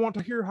hear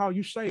how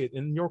you say it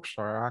in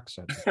Yorkshire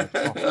accent.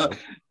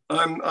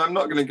 I'm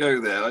not going to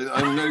go there.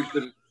 I'm no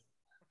good.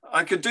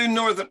 I could do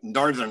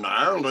Northern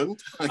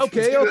Ireland.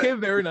 Okay,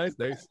 very nice.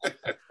 Thanks.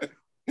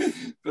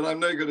 But I'm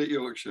no good at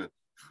Yorkshire.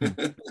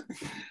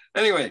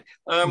 Anyway,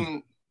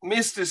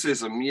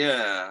 mysticism,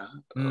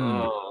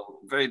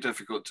 very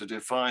difficult to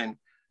define,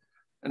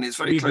 and it's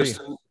very close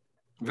to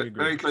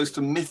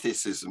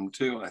mythicism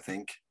too, I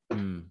think.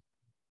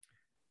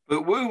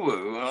 But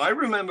woo-woo, I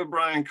remember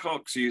Brian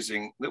Cox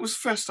using, that was the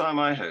first time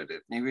I heard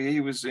it.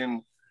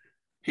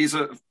 He's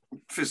a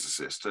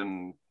physicist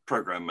and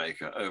program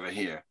maker over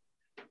here.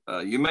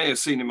 You may have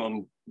seen him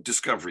on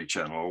Discovery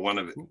Channel or one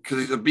of it,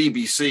 because it's a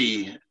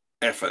BBC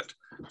effort,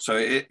 so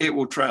it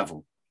will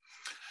travel.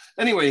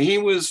 Anyway, he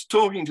was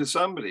talking to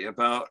somebody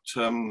about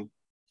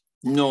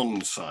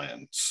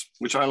non-science,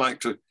 which I like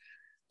to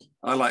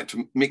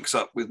mix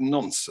up with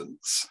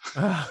nonsense,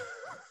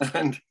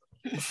 and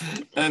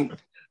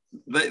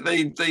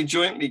they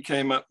jointly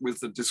came up with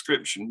the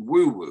description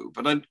woo-woo,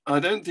 but I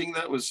don't think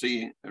that was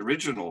the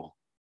original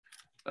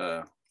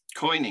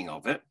coining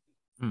of it.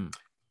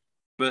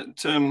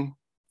 But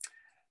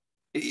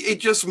it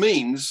just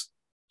means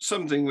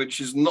something which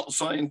is not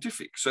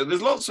scientific. So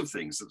there's lots of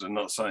things that are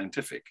not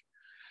scientific.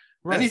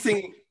 Right.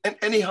 Anything,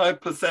 any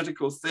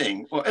hypothetical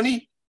thing, or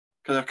any,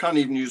 because I can't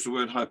even use the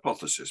word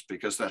hypothesis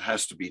because that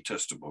has to be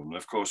testable. And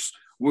of course,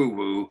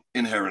 woo-woo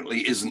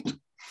inherently isn't.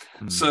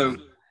 So,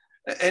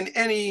 and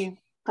any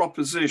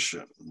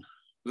proposition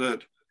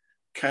that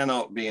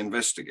cannot be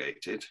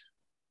investigated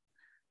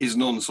is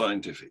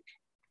non-scientific.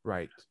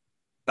 Right.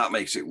 That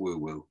makes it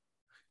woo-woo.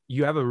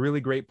 You have a really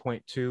great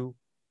point too.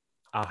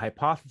 A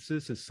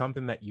hypothesis is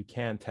something that you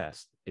can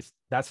test.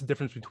 That's the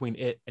difference between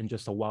it and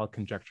just a wild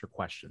conjecture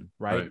question,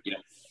 right? Yeah.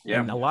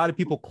 Yeah. And a lot of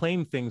people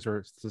claim things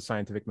are the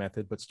scientific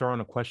method, but start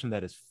on a question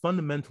that is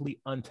fundamentally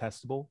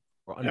untestable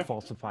or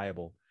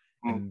unfalsifiable.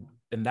 And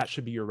that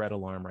should be your red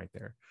alarm right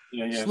there.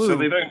 Yeah, yeah. Slew, So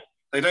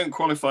they don't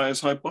qualify as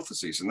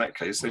hypotheses in that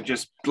case. They're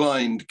just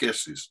blind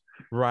guesses.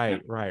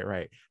 Right.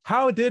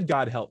 How did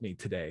God help me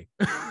today?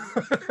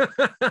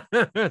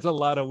 There's a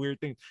lot of weird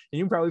things, and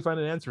you can probably find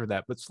an answer for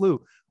that. But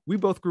Slew, we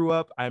both grew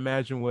up, I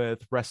imagine,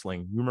 with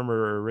wrestling. You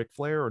remember Ric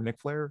Flair or Nick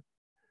Flair?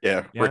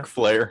 Yeah, Ric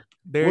Flair.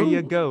 There Woo.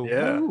 you go.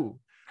 Yeah. Woo.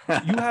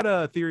 You had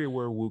a theory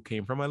where woo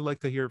came from. I'd like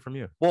to hear it from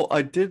you. Well,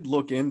 I did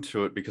look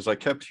into it because I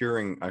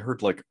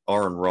heard like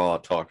Aaron Raw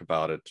talk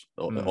about it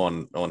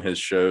on his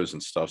shows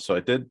and stuff. So I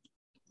did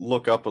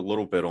look up a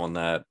little bit on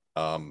that.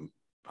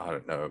 I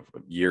don't know, a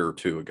year or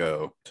two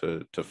ago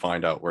to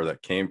find out where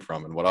that came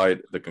from. And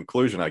the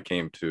conclusion I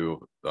came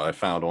to, I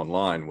found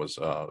online was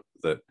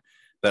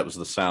that was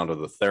the sound of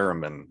the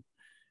theremin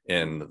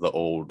in the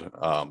old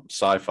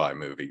sci-fi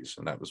movies,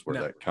 and that was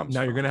where that comes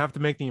from. You're going to have to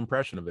make the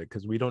impression of it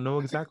because we don't know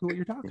exactly what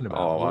you're talking about.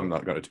 Oh, I'm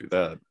not going to do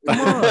that.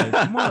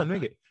 Come on,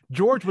 make it.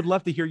 George would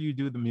love to hear you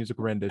do the music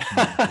rendition.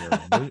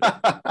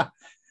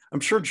 I'm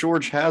sure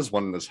George has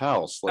one in his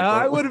house.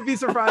 I wouldn't be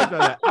surprised by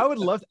that. I would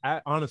love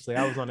to, honestly,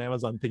 I was on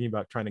Amazon thinking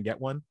about trying to get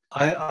one.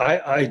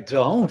 I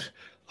don't,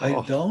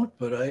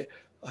 but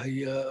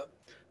I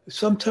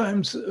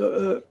sometimes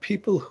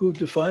people who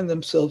define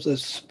themselves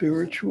as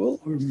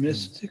spiritual or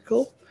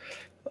mystical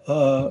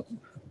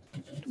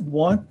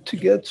want to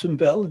get some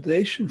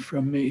validation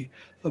from me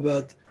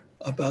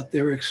about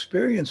their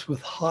experience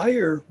with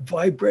higher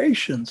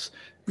vibrations,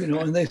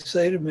 and they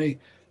say to me,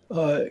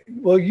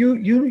 well,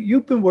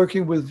 you've been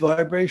working with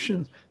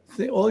vibration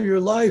all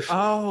your life.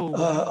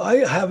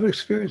 I have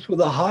experience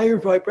with a higher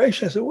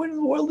vibration. I said, what in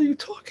the world are you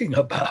talking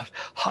about?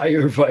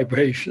 Higher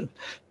vibration?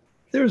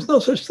 There's no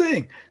such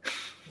thing.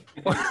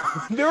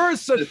 There are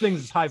such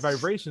things as high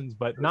vibrations,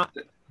 but not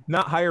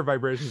higher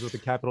vibrations with a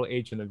capital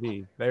H and a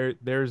V.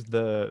 There's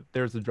the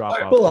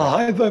drop off. Well, a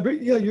high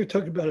vibration. Yeah, you're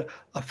talking about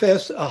a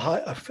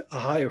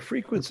higher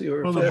frequency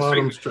or the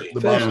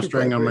bottom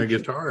string on my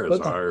guitar is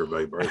a higher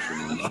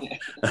vibration than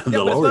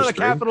the lower it's not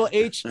string. A capital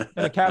H and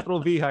a capital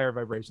V higher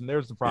vibration.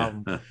 There's the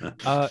problem.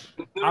 I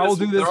will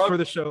do this for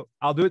the show.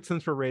 I'll do it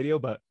since for radio,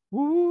 but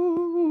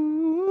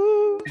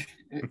woo.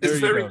 It's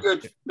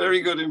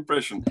very good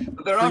impression.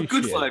 But there are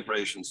good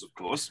vibrations, of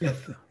course. Yeah.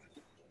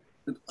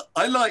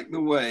 I like the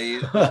way.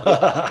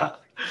 I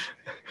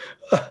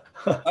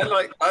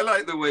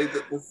like the way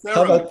that the theremin.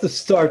 How about the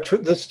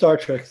Star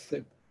Trek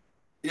theme?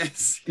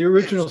 Yes. The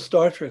original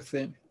Star Trek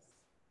theme.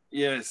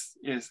 Yes.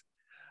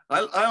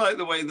 I like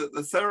the way that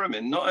the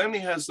theremin not only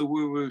has the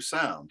woo-woo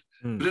sound,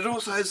 but it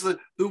also has the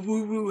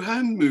woo-woo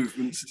hand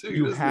movements too.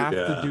 You have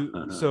to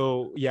do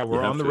so. Yeah,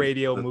 we're on the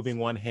radio moving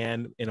one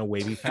hand in a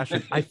wavy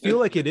fashion. I feel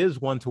like it is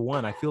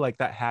one-to-one. I feel like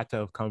that had to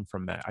have come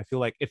from that. I feel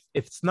like if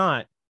it's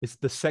not, it's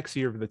the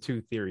sexier of the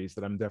two theories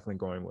that I'm definitely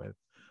going with.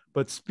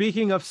 But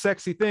speaking of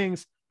sexy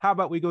things, how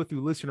about we go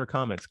through listener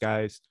comments,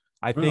 guys?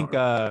 I think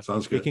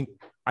sounds good.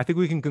 I think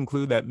we can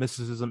conclude that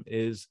mysticism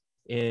is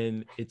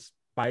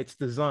by its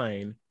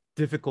design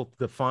difficult to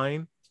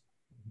define.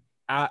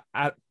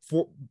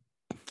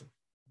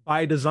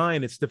 By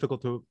design, it's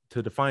difficult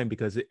to define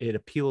because it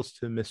appeals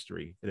to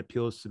mystery. It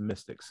appeals to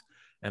mystics.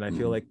 And I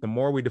feel like the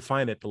more we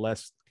define it, the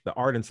less the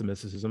ardents of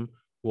mysticism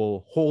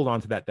will hold on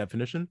to that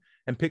definition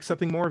and pick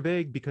something more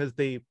vague because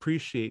they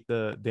appreciate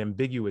the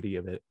ambiguity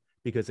of it,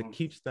 because it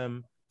keeps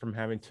them from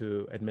having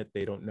to admit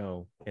they don't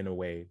know in a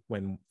way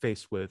when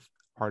faced with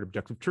hard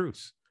objective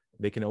truths.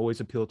 They can always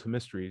appeal to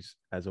mysteries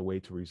as a way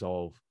to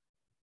resolve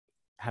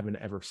having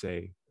to ever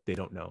say they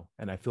don't know.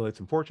 And I feel it's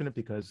unfortunate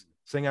because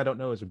saying I don't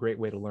know is a great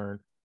way to learn.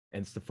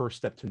 And it's the first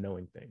step to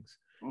knowing things.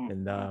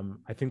 And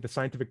I think the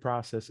scientific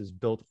process is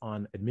built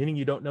on admitting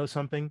you don't know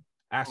something,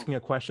 asking a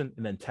question,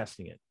 and then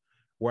testing it.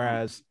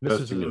 Whereas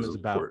mysticism is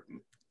about,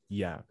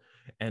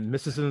 and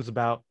mysticism is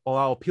about,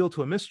 I'll appeal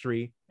to a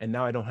mystery, and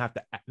now I don't have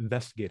to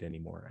investigate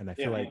anymore. And I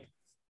feel like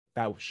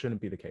that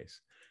shouldn't be the case.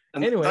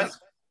 And anyway,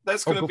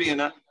 that's going to be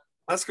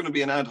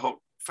an ad hoc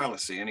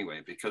fallacy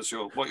anyway, because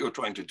what you're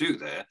trying to do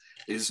there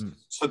is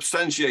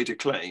substantiate a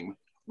claim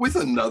with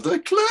another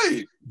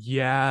claim.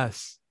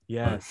 Yes.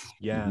 It's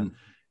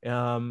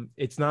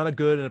not a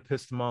good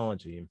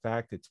epistemology. In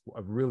fact, it's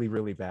a really,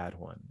 really bad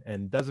one.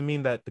 And doesn't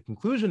mean that the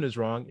conclusion is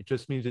wrong. It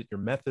just means that your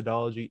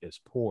methodology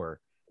is poor.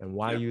 And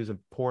why use a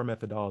poor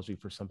methodology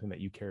for something that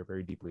you care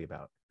very deeply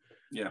about?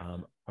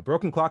 A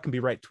broken clock can be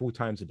right 2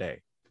 times a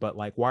day, but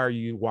like, why are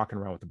you walking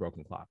around with a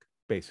broken clock?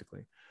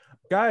 Basically,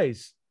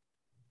 guys,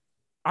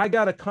 I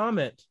got a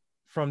comment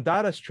from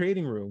Dada's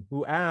Trading Room,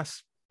 who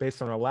asked,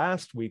 based on our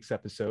last week's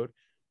episode,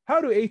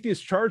 how do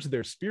atheists charge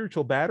their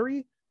spiritual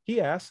battery? He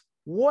asked,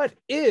 what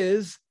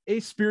is a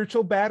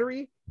spiritual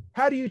battery?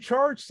 How do you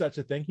charge such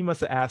a thing? He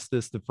must have asked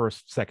this the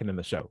first second in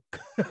the show,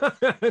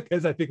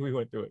 because I think we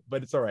went through it,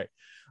 but it's all right.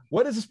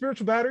 What is a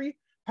spiritual battery?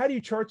 How do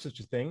you charge such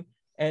a thing?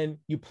 And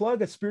you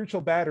plug a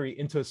spiritual battery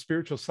into a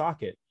spiritual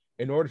socket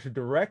in order to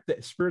direct the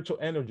spiritual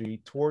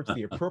energy towards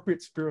the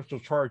appropriate spiritual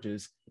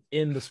charges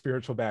in the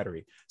spiritual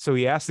battery. So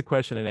he asked the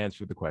question and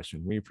answered the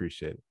question. We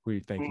appreciate it. We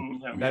thank you.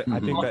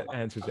 I think that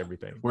answers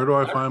everything. Where do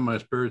I find my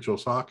spiritual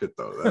socket,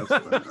 though?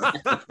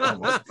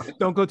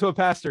 Don't go to a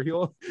pastor.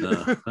 He'll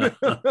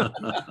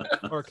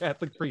or a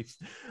Catholic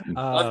priest.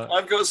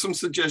 I've got some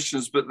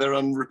suggestions, but they're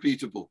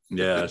unrepeatable.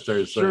 Yeah,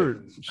 sure.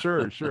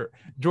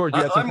 George,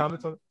 you had some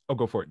comments on it? Oh,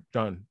 go for it,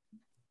 John.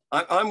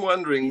 I'm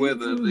wondering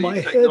whether the my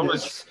technology. head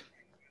is...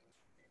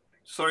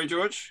 Sorry,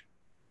 George.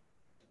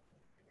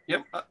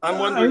 Yep, I'm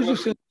wondering.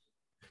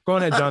 Go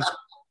ahead, John.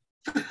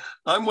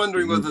 I'm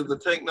wondering whether the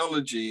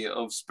technology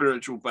of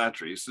spiritual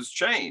batteries has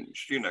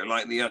changed. You know,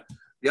 like the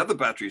other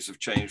batteries have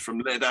changed from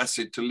lead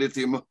acid to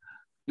lithium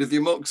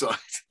oxide.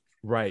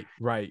 Right.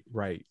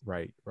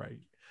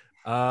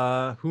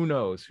 Who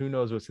knows? Who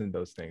knows what's in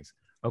those things?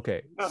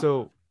 Okay,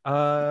 so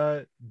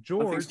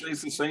George. Nothing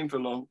stays the same for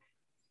long.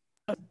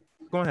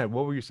 Go ahead.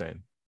 What were you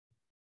saying?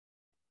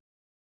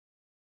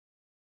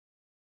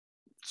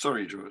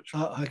 Sorry, George.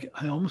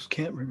 I almost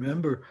can't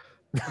remember.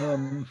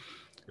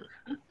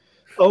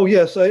 Oh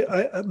yes,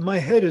 I my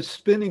head is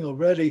spinning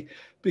already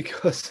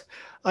because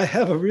I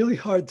have a really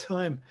hard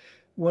time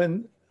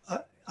when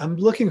I'm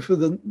looking for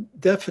the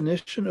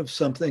definition of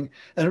something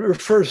and it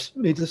refers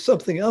me to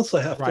something else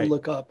I have to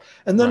look up,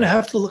 and then I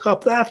have to look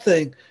up that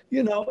thing,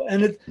 you know,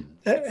 and it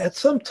at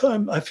some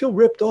time I feel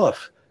ripped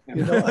off.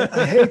 You know,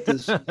 I hate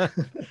this.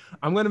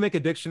 I'm going to make a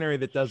dictionary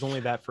that does only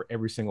that for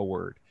every single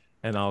word,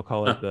 and I'll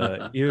call it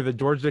either the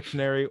George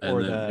dictionary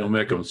or you'll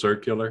make them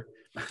circular,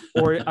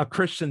 or a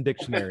Christian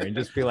dictionary, and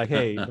just be like,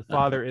 hey, the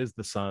Father is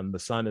the Son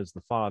is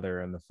the Father,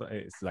 and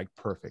it's like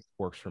perfect,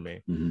 works for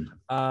me.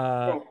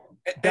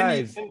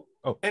 Guys,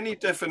 any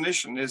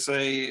definition is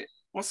a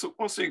what's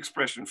the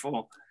expression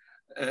for?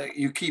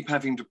 You keep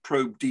having to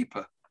probe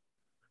deeper.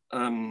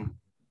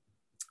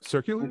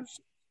 Circular?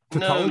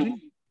 Tautology?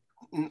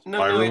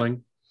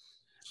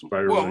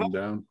 Spiraling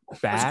down.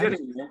 Bad.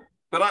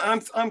 But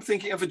I'm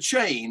thinking of a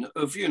chain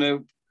of, you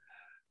know,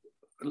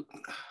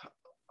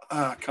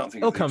 I can't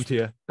think. They'll come to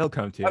you.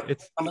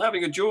 I'm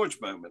having a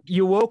George moment.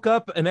 You woke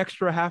up an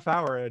extra half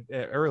hour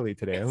early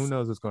today. Who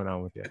knows what's going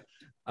on with you?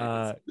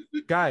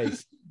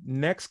 Guys,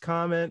 next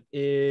comment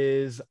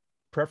is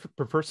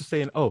prefers to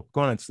stay in. Oh,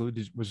 go on, Slew.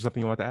 Was there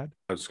something you want to add?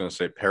 I was going to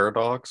say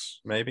paradox,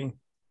 maybe,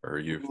 or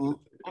you?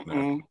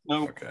 No.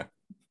 Okay.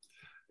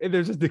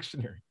 There's a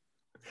dictionary.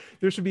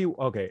 There should be.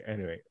 Okay.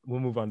 Anyway, we'll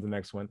move on to the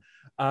next one.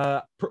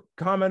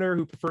 Commenter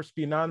who prefers to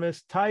be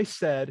anonymous. Ty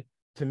said,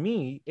 to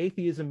me,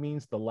 atheism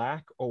means the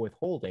lack or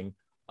withholding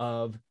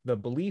of the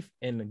belief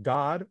in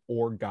God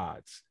or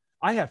gods.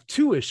 I have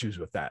two issues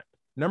with that.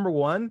 Number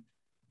one,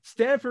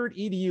 Stanford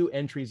EDU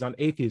entries on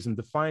atheism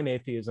define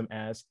atheism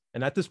as,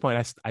 and at this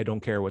point, I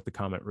don't care what the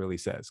comment really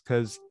says,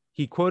 because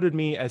he quoted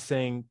me as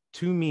saying,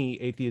 to me,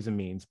 atheism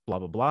means blah,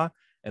 blah, blah.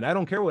 And I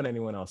don't care what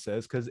anyone else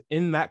says, because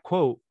in that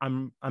quote,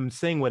 I'm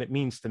saying what it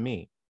means to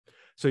me.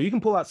 So you can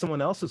pull out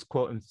someone else's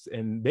quote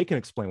and they can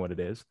explain what it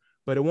is,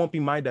 but it won't be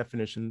my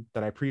definition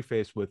that I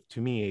preface with,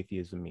 to me,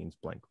 atheism means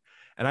blank.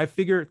 And I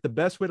figure the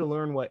best way to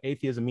learn what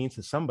atheism means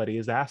to somebody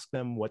is ask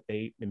them what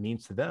it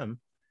means to them,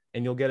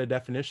 and you'll get a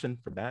definition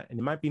for that. And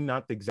it might be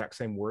not the exact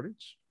same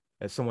wordage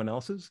as someone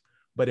else's,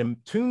 but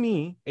to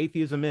me,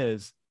 atheism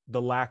is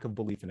the lack of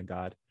belief in a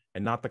God,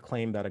 and not the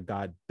claim that a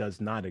God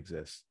does not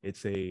exist.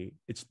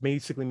 It's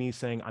basically me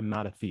saying I'm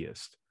not a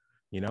theist,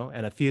 you know,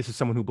 and a theist is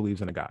someone who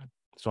believes in a God.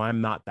 So I'm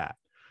not that.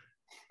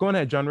 Go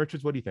ahead, John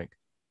Richards. What do you think?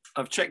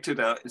 I've checked it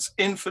out. It's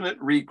infinite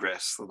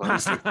regress.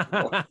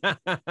 Okay.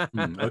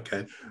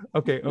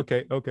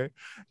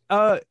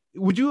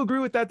 Would you agree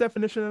with that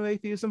definition of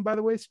atheism, by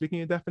the way,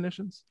 speaking of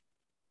definitions,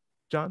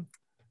 John?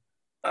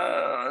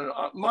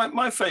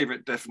 My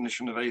favorite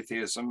definition of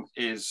atheism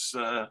is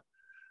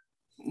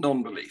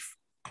non-belief.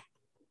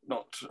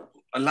 Not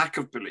a lack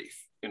of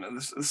belief. You know,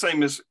 the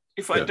same as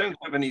if I don't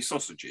have any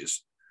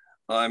sausages,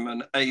 I'm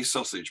an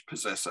sausage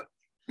possessor.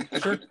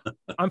 Sure.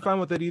 I'm fine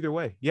with it either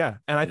way. Yeah.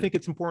 And I think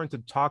it's important to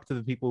talk to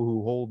the people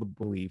who hold the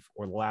belief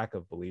or lack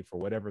of belief or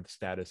whatever the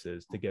status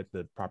is to get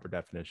the proper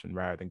definition,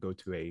 rather than go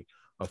to a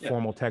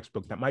formal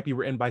textbook that might be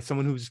written by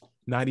someone who's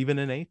not even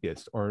an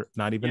atheist or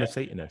not even a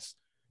Satanist.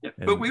 Yeah.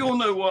 But we all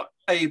know what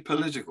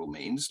apolitical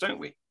means, don't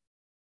we?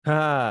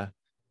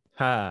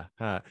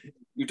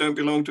 You don't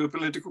belong to a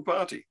political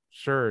party.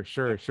 Sure.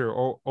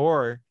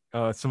 Or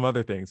some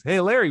other things. Hey,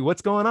 Larry,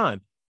 what's going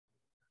on?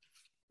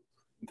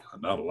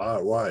 Not a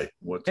lot. Why?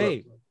 What's up?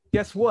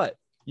 Guess what?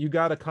 You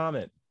got a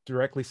comment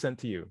directly sent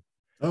to you.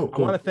 Oh,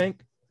 cool. I want to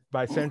thank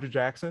by Sandra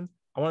Jackson.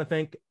 I want to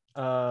thank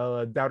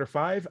Doubter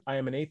 5. I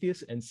am an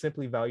atheist and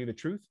simply value the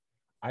truth.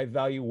 I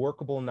value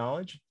workable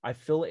knowledge. I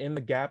fill in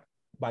the gap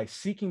by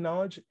seeking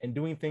knowledge and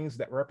doing things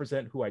that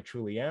represent who I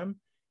truly am.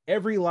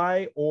 Every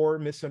lie or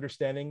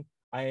misunderstanding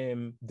I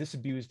am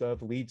disabused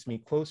of leads me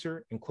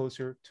closer and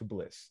closer to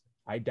bliss.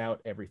 I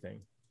doubt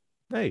everything.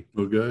 Hey.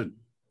 Well, good.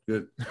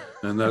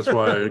 And that's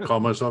why I call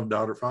myself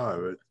Doubter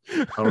 5.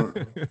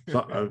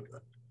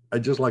 I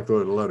just like the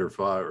letter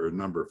 5 or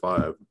number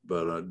 5,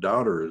 but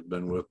Doubter has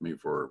been with me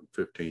for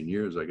 15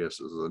 years, I guess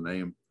is the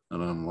name,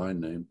 an online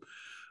name.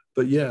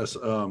 But yes,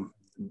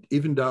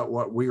 even doubt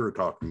what we were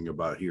talking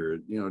about here,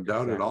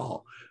 doubt it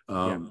all.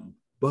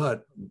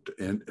 But,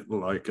 and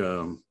like,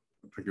 I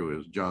think it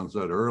was John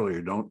said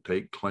earlier, don't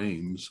take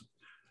claims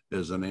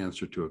as an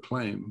answer to a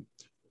claim.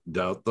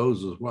 Doubt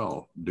those as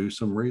well. Do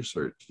some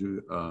research.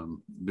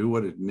 Do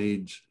what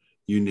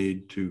you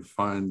need to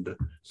find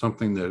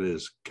something that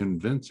is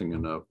convincing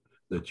enough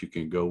that you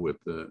can go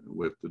with the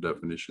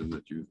definition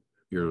that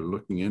you're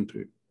looking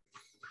into.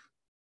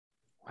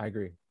 I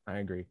agree.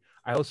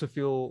 I also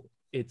feel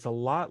it's a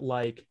lot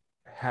like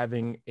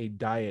having a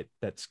diet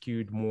that's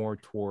skewed more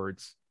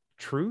towards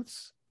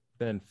truths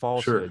than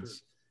falsehoods.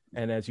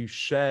 Sure. And as you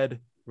shed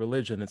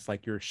religion, it's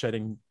like you're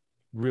shedding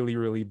really,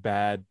 really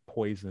bad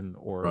poison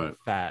or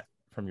fat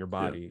from your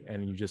body.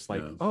 And you just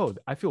like, oh,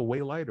 I feel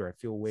way lighter. I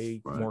feel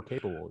way more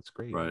capable. It's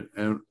great. Right.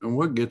 And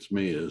what gets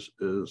me is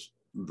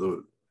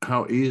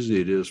how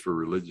easy it is for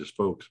religious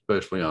folks,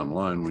 especially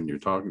online when you're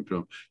talking to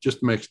them, just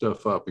to make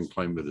stuff up and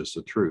claim it as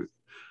the truth.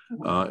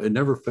 It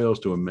never fails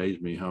to amaze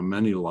me how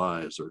many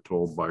lies are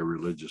told by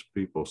religious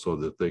people so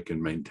that they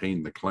can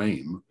maintain the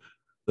claim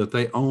that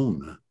they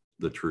own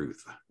the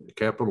truth,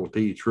 capital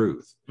T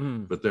truth,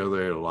 but they're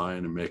there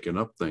lying and making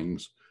up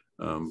things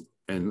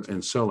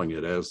and selling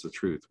it as the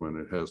truth when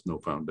it has no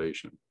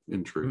foundation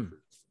in truth.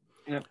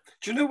 Yeah.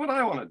 Do you know what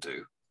I want to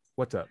do?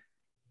 What's up?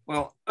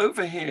 Well,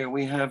 over here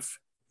we have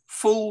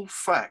Full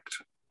Fact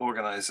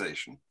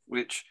Organization,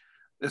 which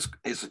is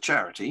a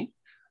charity,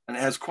 and it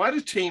has quite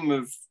a team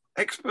of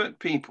expert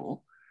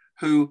people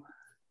who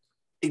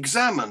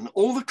examine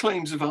all the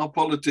claims of our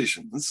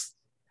politicians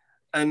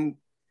and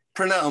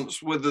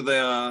pronounce whether they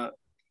are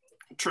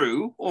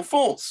true or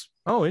false.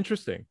 Oh,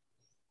 interesting.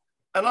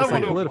 And it's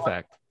like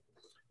PolitiFact.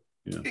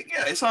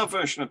 Yeah, it's our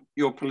version of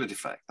your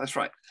PolitiFact. That's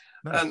right.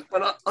 Nice.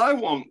 But I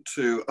want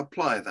to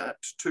apply that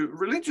to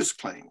religious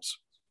claims.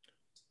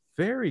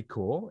 Very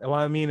cool. Well,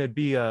 I mean, it'd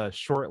be a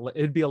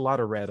lot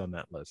of red on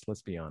that list.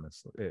 Let's be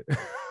honest.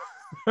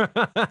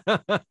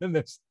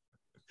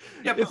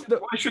 Yeah,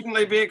 but why shouldn't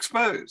they be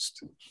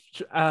exposed?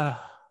 Yeah,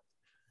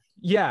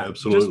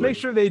 absolutely. Just make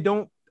sure they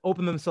don't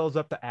open themselves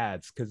up to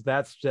ads, because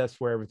that's just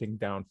where everything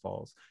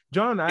downfalls.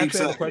 John, I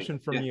actually have a question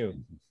from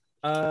you.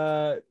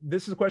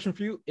 This is a question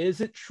for you. Is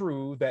it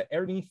true that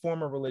any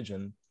form of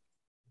religion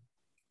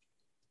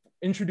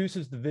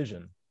introduces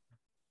division?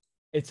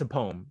 It's a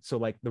poem, so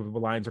like the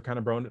lines are kind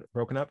of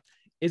broken up.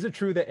 Is it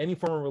true that any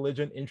form of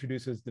religion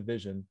introduces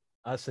division,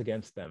 us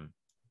against them?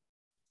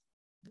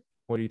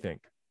 What do you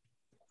think?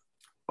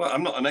 Well,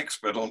 I'm not an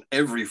expert on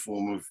every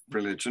form of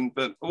religion,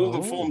 but all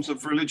the forms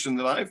of religion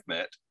that I've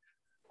met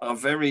are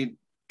very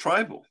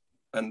tribal,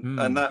 and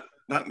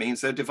that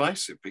means they're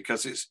divisive,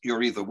 because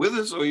you're either with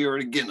us or you're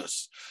against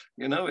us.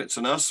 It's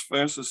an us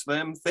versus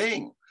them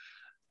thing,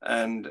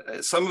 and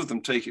some of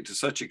them take it to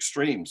such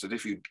extremes that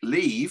if you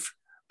leave,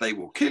 they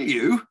will kill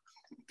you,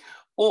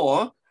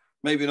 or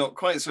maybe not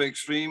quite so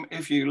extreme.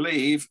 If you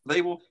leave,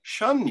 they will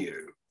shun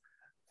you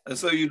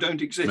as though you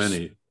don't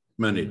exist.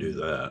 Many do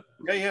that.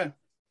 Yeah.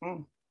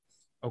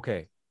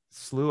 Okay,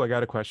 Slew, I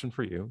got a question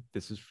for you.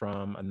 This is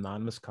from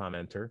anonymous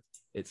commenter.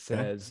 It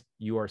says,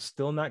 you are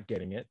still not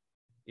getting it.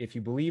 If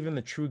you believe in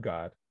the true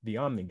God, the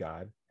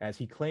omni-God, as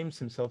he claims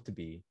himself to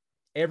be,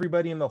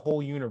 everybody in the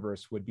whole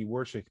universe would be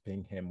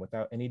worshiping him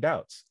without any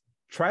doubts.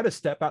 Try to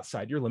step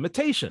outside your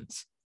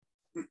limitations.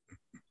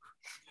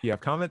 You have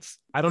comments?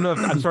 I don't know if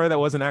I'm sorry, that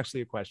wasn't actually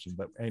a question,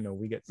 but I know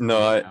we get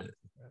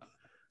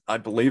I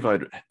believe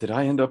did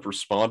I end up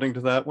responding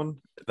to that one?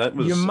 That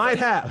was, you might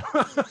have.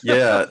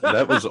 Yeah,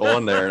 that was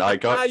on there, and I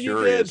got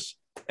curious,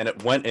 and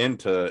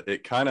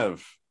it kind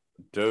of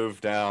dove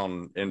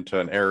down into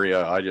an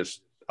area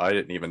I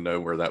didn't even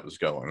know where that was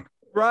going.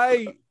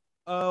 Right.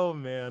 Oh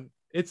man,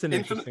 it's an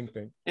interesting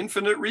thing.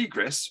 Infinite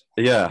regress.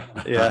 Yeah.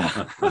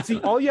 See,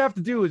 all you have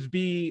to do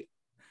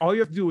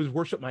is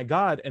worship my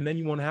God, and then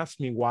you won't ask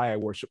me why I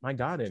worship my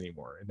God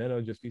anymore, and then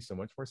it'll just be so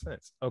much more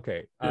sense.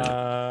 Okay,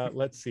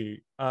 let's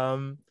see.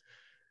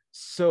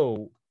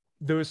 So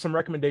there was some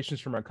recommendations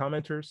from our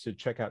commenters to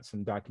check out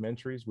some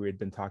documentaries. We had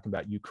been talking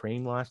about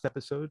Ukraine last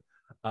episode.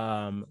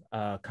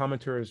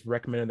 Commenters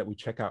recommended that we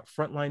check out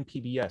Frontline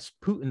PBS,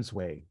 Putin's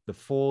Way, the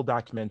full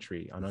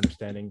documentary on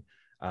understanding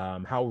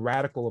how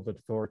radical of an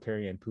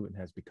authoritarian Putin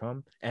has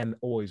become and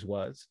always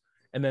was.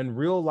 And then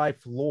Real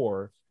Life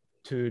Lore,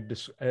 to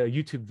a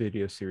YouTube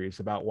video series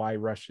about why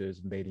Russia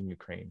is invading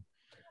Ukraine.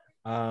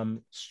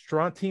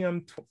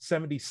 Strontium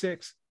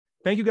 76.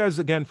 Thank you guys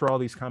again for all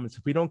these comments.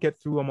 If we don't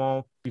get through them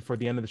all before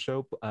the end of the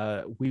show,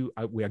 I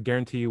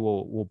guarantee you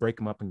we'll break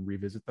them up and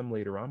revisit them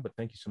later on. But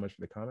thank you so much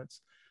for the comments.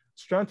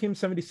 Strontium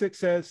 76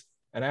 says,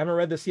 and I haven't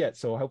read this yet,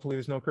 so hopefully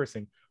there's no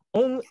cursing.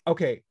 Only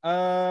okay.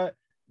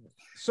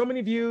 So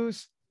many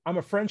views. I'm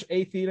a French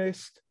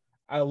atheist.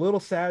 A little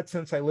sad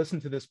since I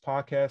listened to this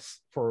podcast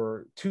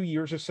for 2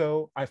 years or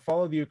so. I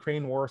followed the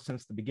Ukraine war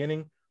since the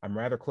beginning. I'm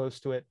rather close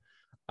to it.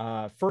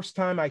 First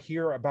time I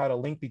hear about a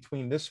link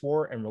between this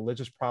war and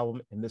religious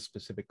problem in this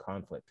specific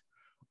conflict.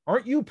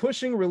 Aren't you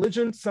pushing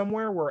religion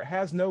somewhere where it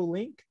has no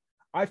link?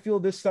 I feel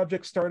this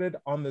subject started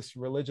on this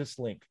religious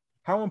link.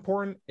 How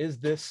important is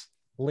this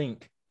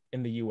link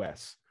in the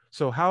US?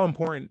 So how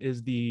important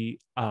is the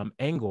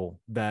angle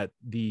that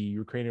the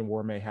Ukrainian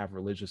war may have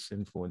religious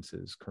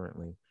influences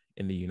currently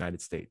in the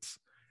United States?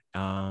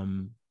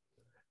 And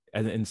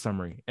in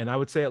summary, and I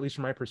would say, at least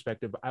from my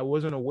perspective, I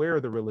wasn't aware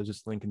of the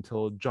religious link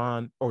until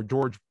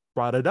George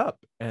brought it up.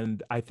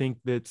 And I think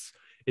it's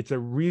a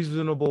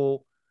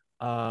reasonable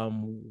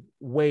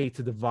way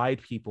to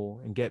divide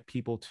people and get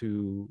people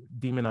to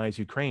demonize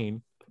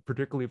Ukraine,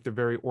 particularly if they're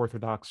very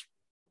orthodox,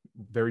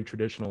 very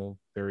traditional,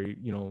 very,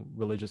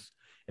 religious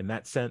in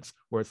that sense,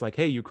 where it's like,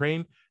 hey,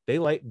 Ukraine, they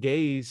let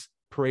gays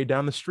parade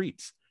down the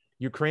streets.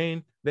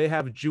 Ukraine, they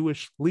have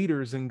Jewish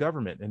leaders in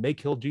government and they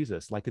killed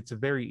Jesus. Like, it's a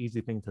very easy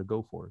thing to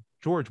go for.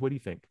 George, what do you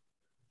think?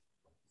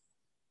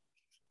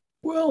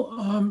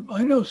 Well,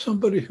 I know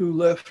somebody who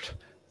left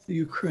the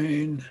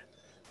Ukraine.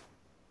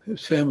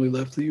 His family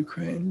left the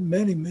Ukraine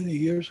many, many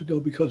years ago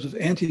because of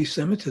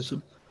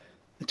anti-Semitism.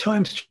 The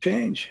times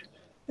change,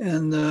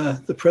 and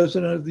the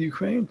president of the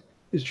Ukraine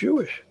is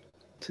Jewish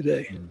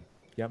today.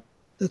 Yep.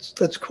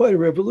 That's quite a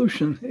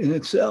revolution in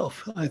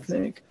itself, I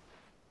think.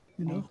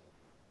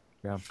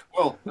 Yeah.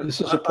 Well, this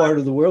is a part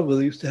of the world where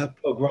they used to have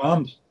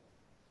pogroms.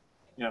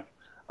 Yeah.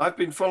 I've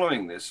been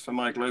following this for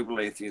my Global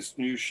Atheist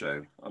news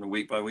show on a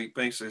week-by-week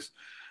basis.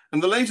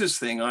 And the latest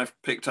thing I've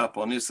picked up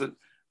on is that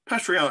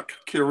Patriarch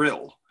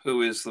Kirill,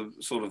 who is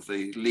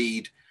the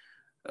lead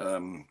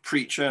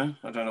preacher,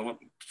 I don't know what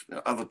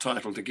other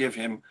title to give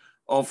him,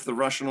 of the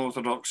Russian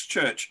Orthodox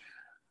Church,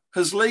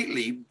 has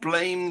lately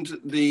blamed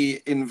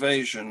the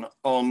invasion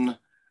on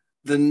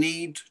the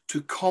need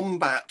to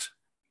combat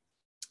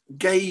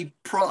gay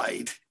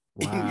pride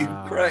in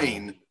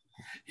Ukraine.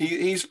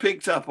 He's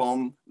picked up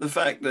on the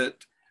fact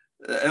that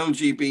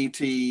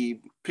LGBT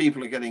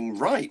people are getting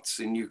rights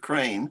in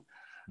Ukraine,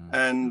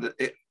 and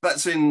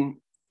that's in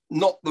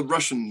not the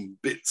Russian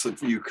bits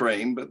of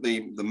Ukraine, but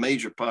the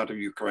major part of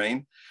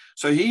Ukraine.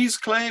 So he's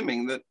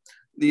claiming that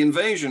the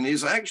invasion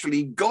is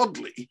actually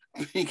godly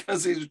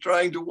because he's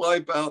trying to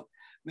wipe out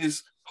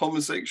this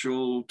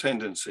homosexual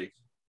tendency.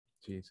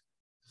 Jeez.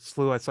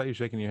 Slew, I saw you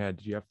shaking your head.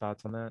 Do you have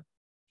thoughts on that?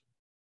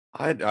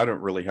 I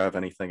don't really have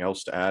anything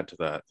else to add to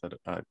that.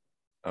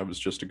 I was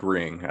just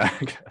agreeing, I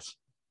guess.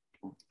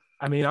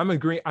 I mean, I'm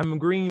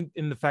agreeing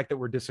in the fact that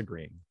we're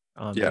disagreeing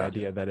on the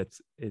idea that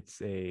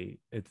it's a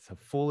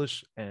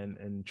foolish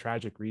and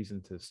tragic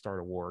reason to start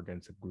a war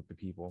against a group of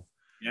people.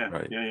 Yeah,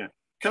 right. Yeah.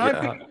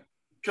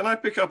 Can I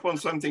pick up on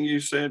something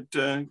you said,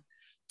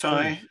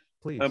 Ty,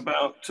 please.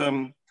 About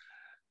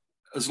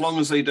as long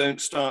as they don't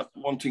start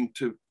wanting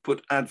to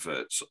put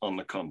adverts on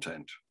the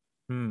content.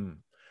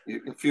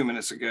 A few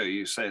minutes ago,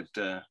 you said.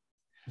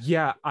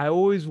 Yeah, I'm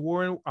always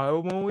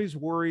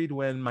worried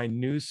when my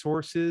news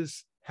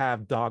sources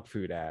have dog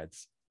food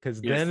ads, because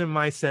then in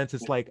my sense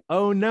it's like,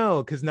 oh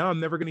no, because now I'm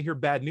never going to hear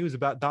bad news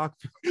about dog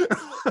food.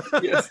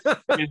 Yes.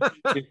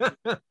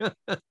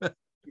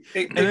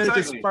 And then it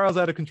just spirals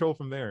out of control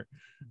from there.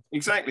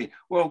 Exactly.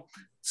 Well,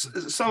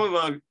 some of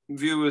our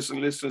viewers and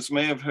listeners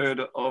may have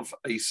heard of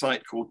a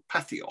site called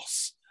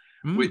Patheos,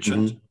 which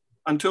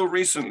until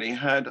recently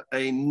had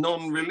a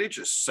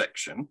non-religious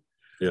section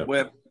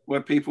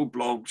where people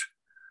blogged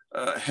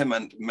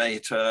Hemant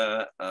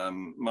Mehta,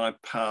 my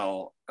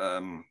pal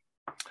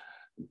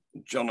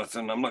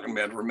Jonathan, I'm not going to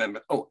be able to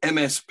remember. Oh,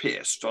 MS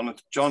Pierce,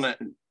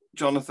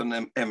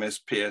 Jonathan MS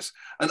Pierce,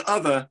 and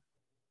other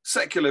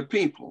secular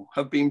people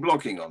have been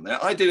blogging on there.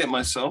 I did it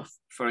myself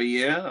for a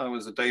year. I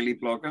was a daily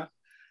blogger,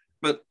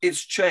 but it's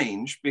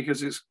changed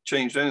because it's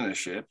changed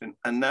ownership,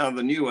 and now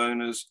the new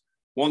owners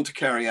want to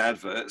carry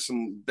adverts,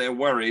 and they're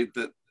worried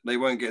that they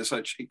won't get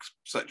such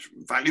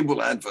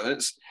valuable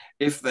adverts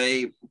if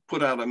they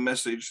put out a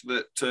message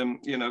that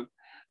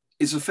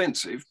is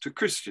offensive to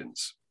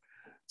Christians.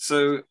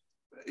 So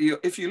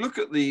if you look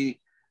at the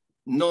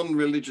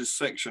non-religious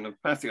section of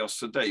Patheos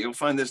today, you'll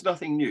find there's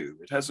nothing new.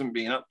 It hasn't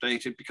been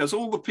updated because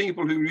all the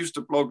people who used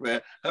to blog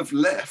there have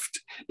left,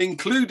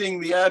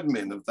 including the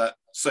admin of that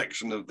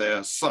section of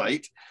their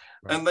site,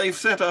 and they've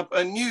set up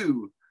a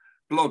new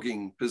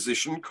blogging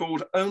position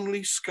called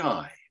Only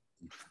Sky.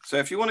 So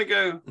if you want to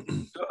go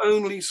to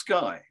Only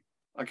Sky,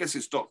 I guess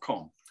it's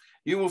 .com,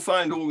 you will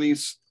find all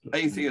these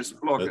atheist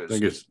bloggers. I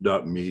think it's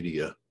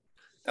 .media.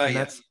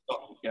 Yes.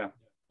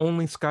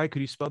 Only Sky.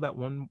 Could you spell that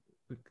one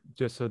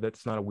just so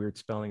that's not a weird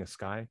spelling of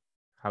sky?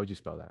 How would you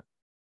spell that?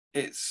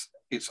 It's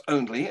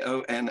only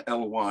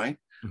ONLY.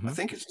 I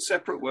think it's a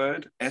separate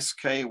word,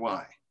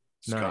 SKY.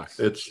 Nice.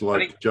 It's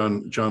like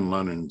John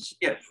Lennon's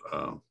it's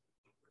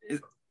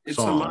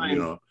song, a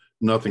line.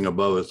 Nothing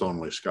above it's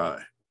only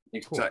sky.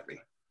 Exactly.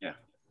 Cool. Yeah.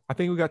 I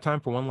think we got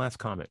time for one last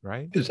comment,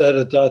 right? Is that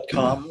a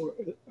 .com or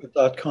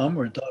 .com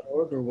or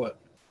 .org or what?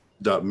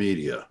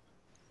 .media.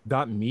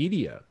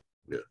 .media.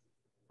 Yeah.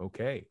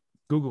 Okay.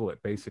 Google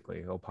it, basically.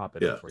 It'll pop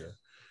it Yeah. up for you.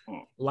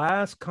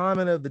 Last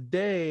comment of the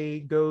day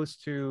goes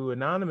to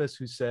Anonymous,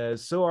 who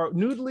says, so our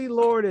noodly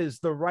Lord is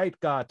the right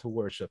God to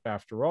worship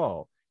after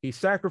all. He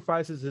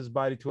sacrifices his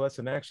body to us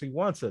and actually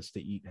wants us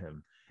to eat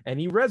him. And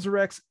he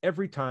resurrects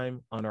every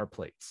time on our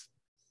plates.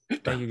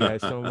 Thank you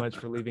guys so much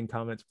for leaving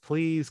comments.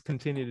 Please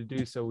continue to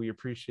do so. We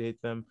appreciate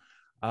them.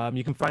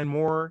 You can find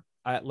more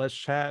at Let's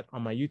Chat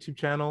on my YouTube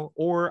channel,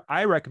 or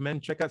I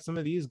recommend check out some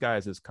of these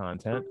guys'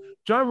 content.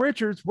 John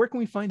Richards, where can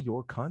we find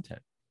your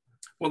content?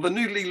 Well, the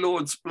Noodly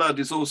Lord's blood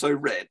is also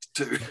red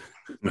too.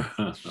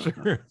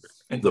 Sure.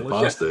 And The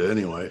delicious. pasta,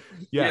 anyway.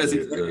 Yes,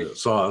 The, exactly. the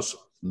sauce.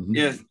 Mhm.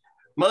 Yes.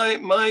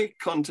 My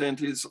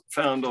content is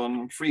found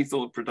on Free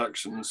Thought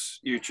Productions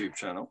YouTube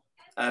channel.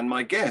 And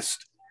my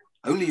guest,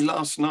 only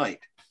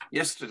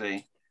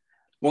yesterday,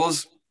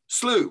 was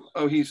Slew.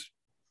 Oh, he's,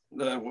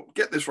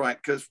 get this right,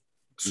 because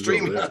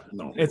streaming.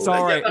 No. It's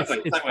all right. Yeah,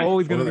 It's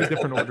always going to be a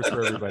different order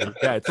for everybody.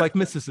 Yeah, it's like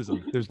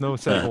mysticism. There's no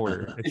set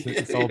order.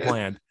 It's all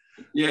planned.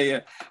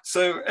 Yeah.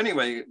 So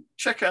anyway,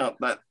 check out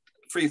that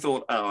Free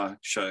Thought Hour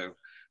show,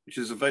 which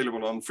is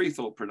available on Free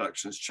Thought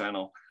Productions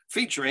channel,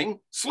 featuring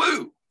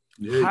Slew.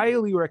 Yeah.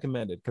 Highly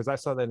recommended, because I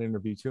saw that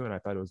interview too, and I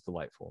thought it was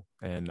delightful.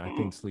 And I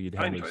think Slew, you'd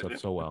handle yourself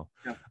so well.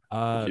 Yeah.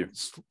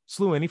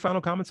 Slew, any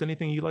final comments?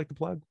 Anything you'd like to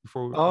plug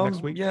before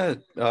next week? Yeah,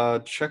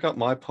 check out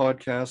my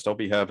podcast. I'll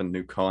be having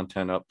new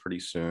content up pretty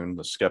soon.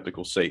 The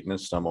Skeptical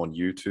Satanist. I'm on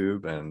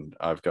YouTube, and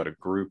I've got a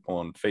group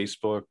on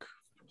Facebook,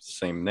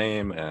 same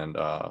name, and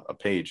a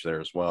page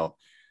there as well.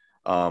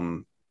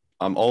 I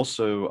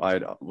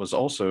was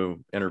also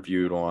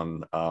interviewed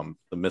on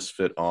the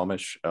Misfit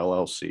Amish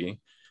LLC.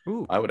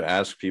 Ooh. I would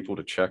ask people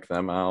to check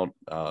them out,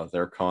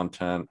 their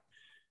content.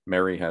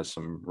 Mary has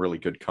some really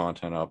good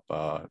content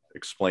up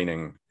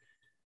explaining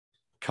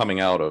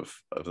coming out of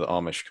the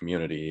Amish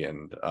community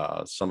and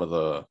some of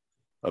the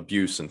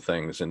abuse and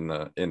things in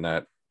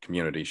that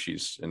community.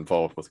 She's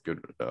involved with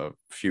a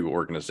few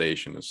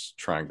organizations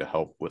trying to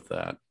help with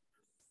that.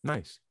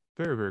 Nice.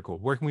 Very, very cool.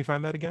 Where can we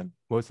find that again?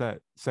 What's that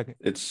second?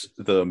 It's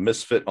the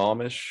Misfit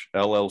Amish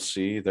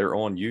LLC. They're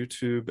on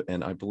YouTube,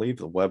 and I believe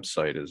the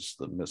website is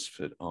the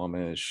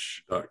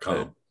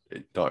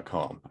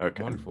misfitamish.com.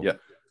 Okay. Wonderful. Yeah.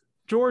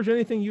 George,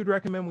 anything you'd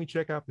recommend we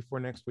check out before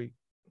next week?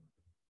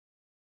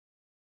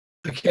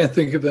 I can't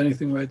think of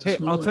anything right this Hey,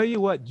 moment. I'll tell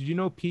you what. Did you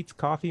know Pete's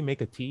Coffee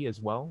make a tea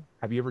as well?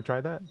 Have you ever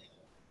tried that?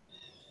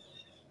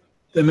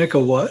 They make a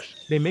what?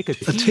 They make a A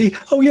tea. tea?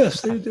 Oh,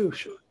 yes, they do.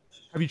 Sure.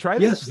 Have you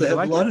tried Yes, it? they have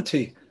a lot of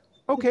tea.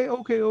 Okay.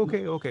 I've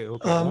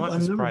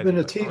never been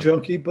a tea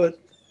junkie, but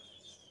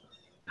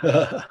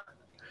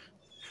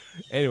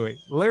anyway,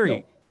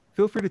 Larry, No.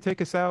 feel free to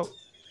take us out.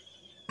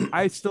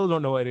 I still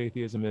don't know what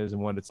atheism is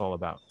and what it's all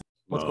about.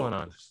 What's going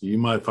on? You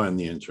might find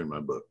the answer in my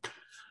book.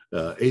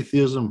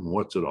 Atheism,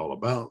 What's It All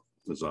About,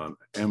 is on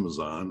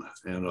Amazon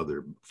and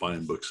other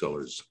fine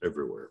booksellers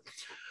everywhere.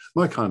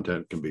 My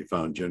content can be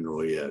found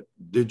generally at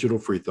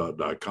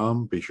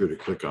digitalfreethought.com. Be sure to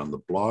click on the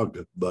blog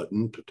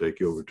button to take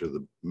you over to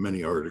the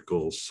many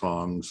articles,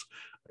 songs,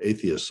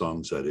 atheist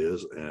songs that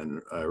is, and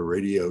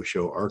radio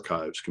show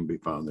archives can be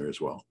found there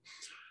as well.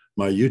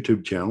 My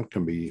YouTube channel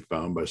can be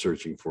found by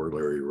searching for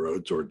Larry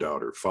Rhodes or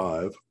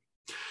Doubter5.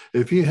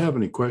 If you have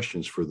any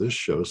questions for this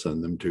show,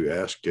 send them to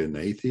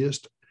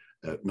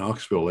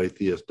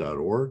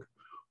askanatheist@knoxvilleatheist.org,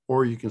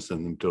 or you can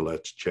send them to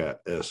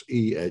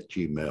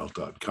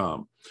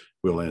letschatsE@gmail.com.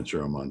 We'll answer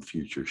them on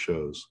future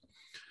shows.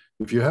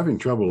 If you're having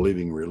trouble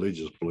leaving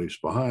religious beliefs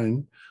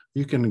behind,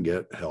 you can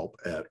get help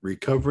at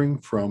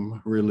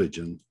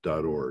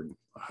recoveringfromreligion.org.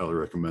 I highly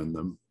recommend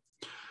them.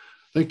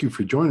 Thank you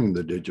for joining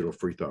the Digital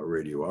Free Thought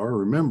Radio Hour.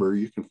 Remember,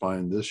 you can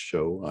find this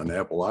show on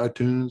Apple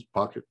iTunes,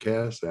 Pocket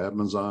Cast,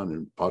 Amazon,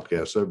 and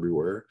podcasts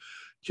everywhere.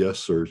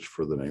 Just search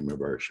for the name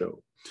of our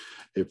show.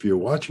 If you're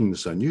watching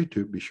this on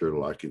YouTube, be sure to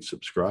like and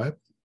subscribe.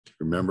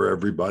 Remember,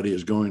 everybody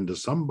is going to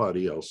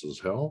somebody else's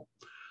hell.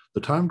 The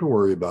time to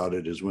worry about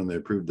it is when they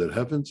prove that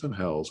heavens and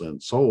hells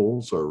and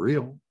souls are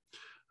real.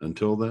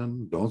 Until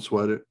then, don't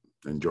sweat it.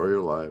 Enjoy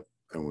your life,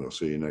 and we'll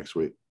see you next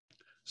week.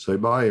 Say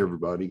bye,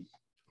 everybody.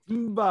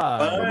 Bye.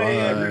 Bye,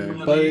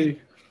 everybody.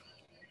 bye.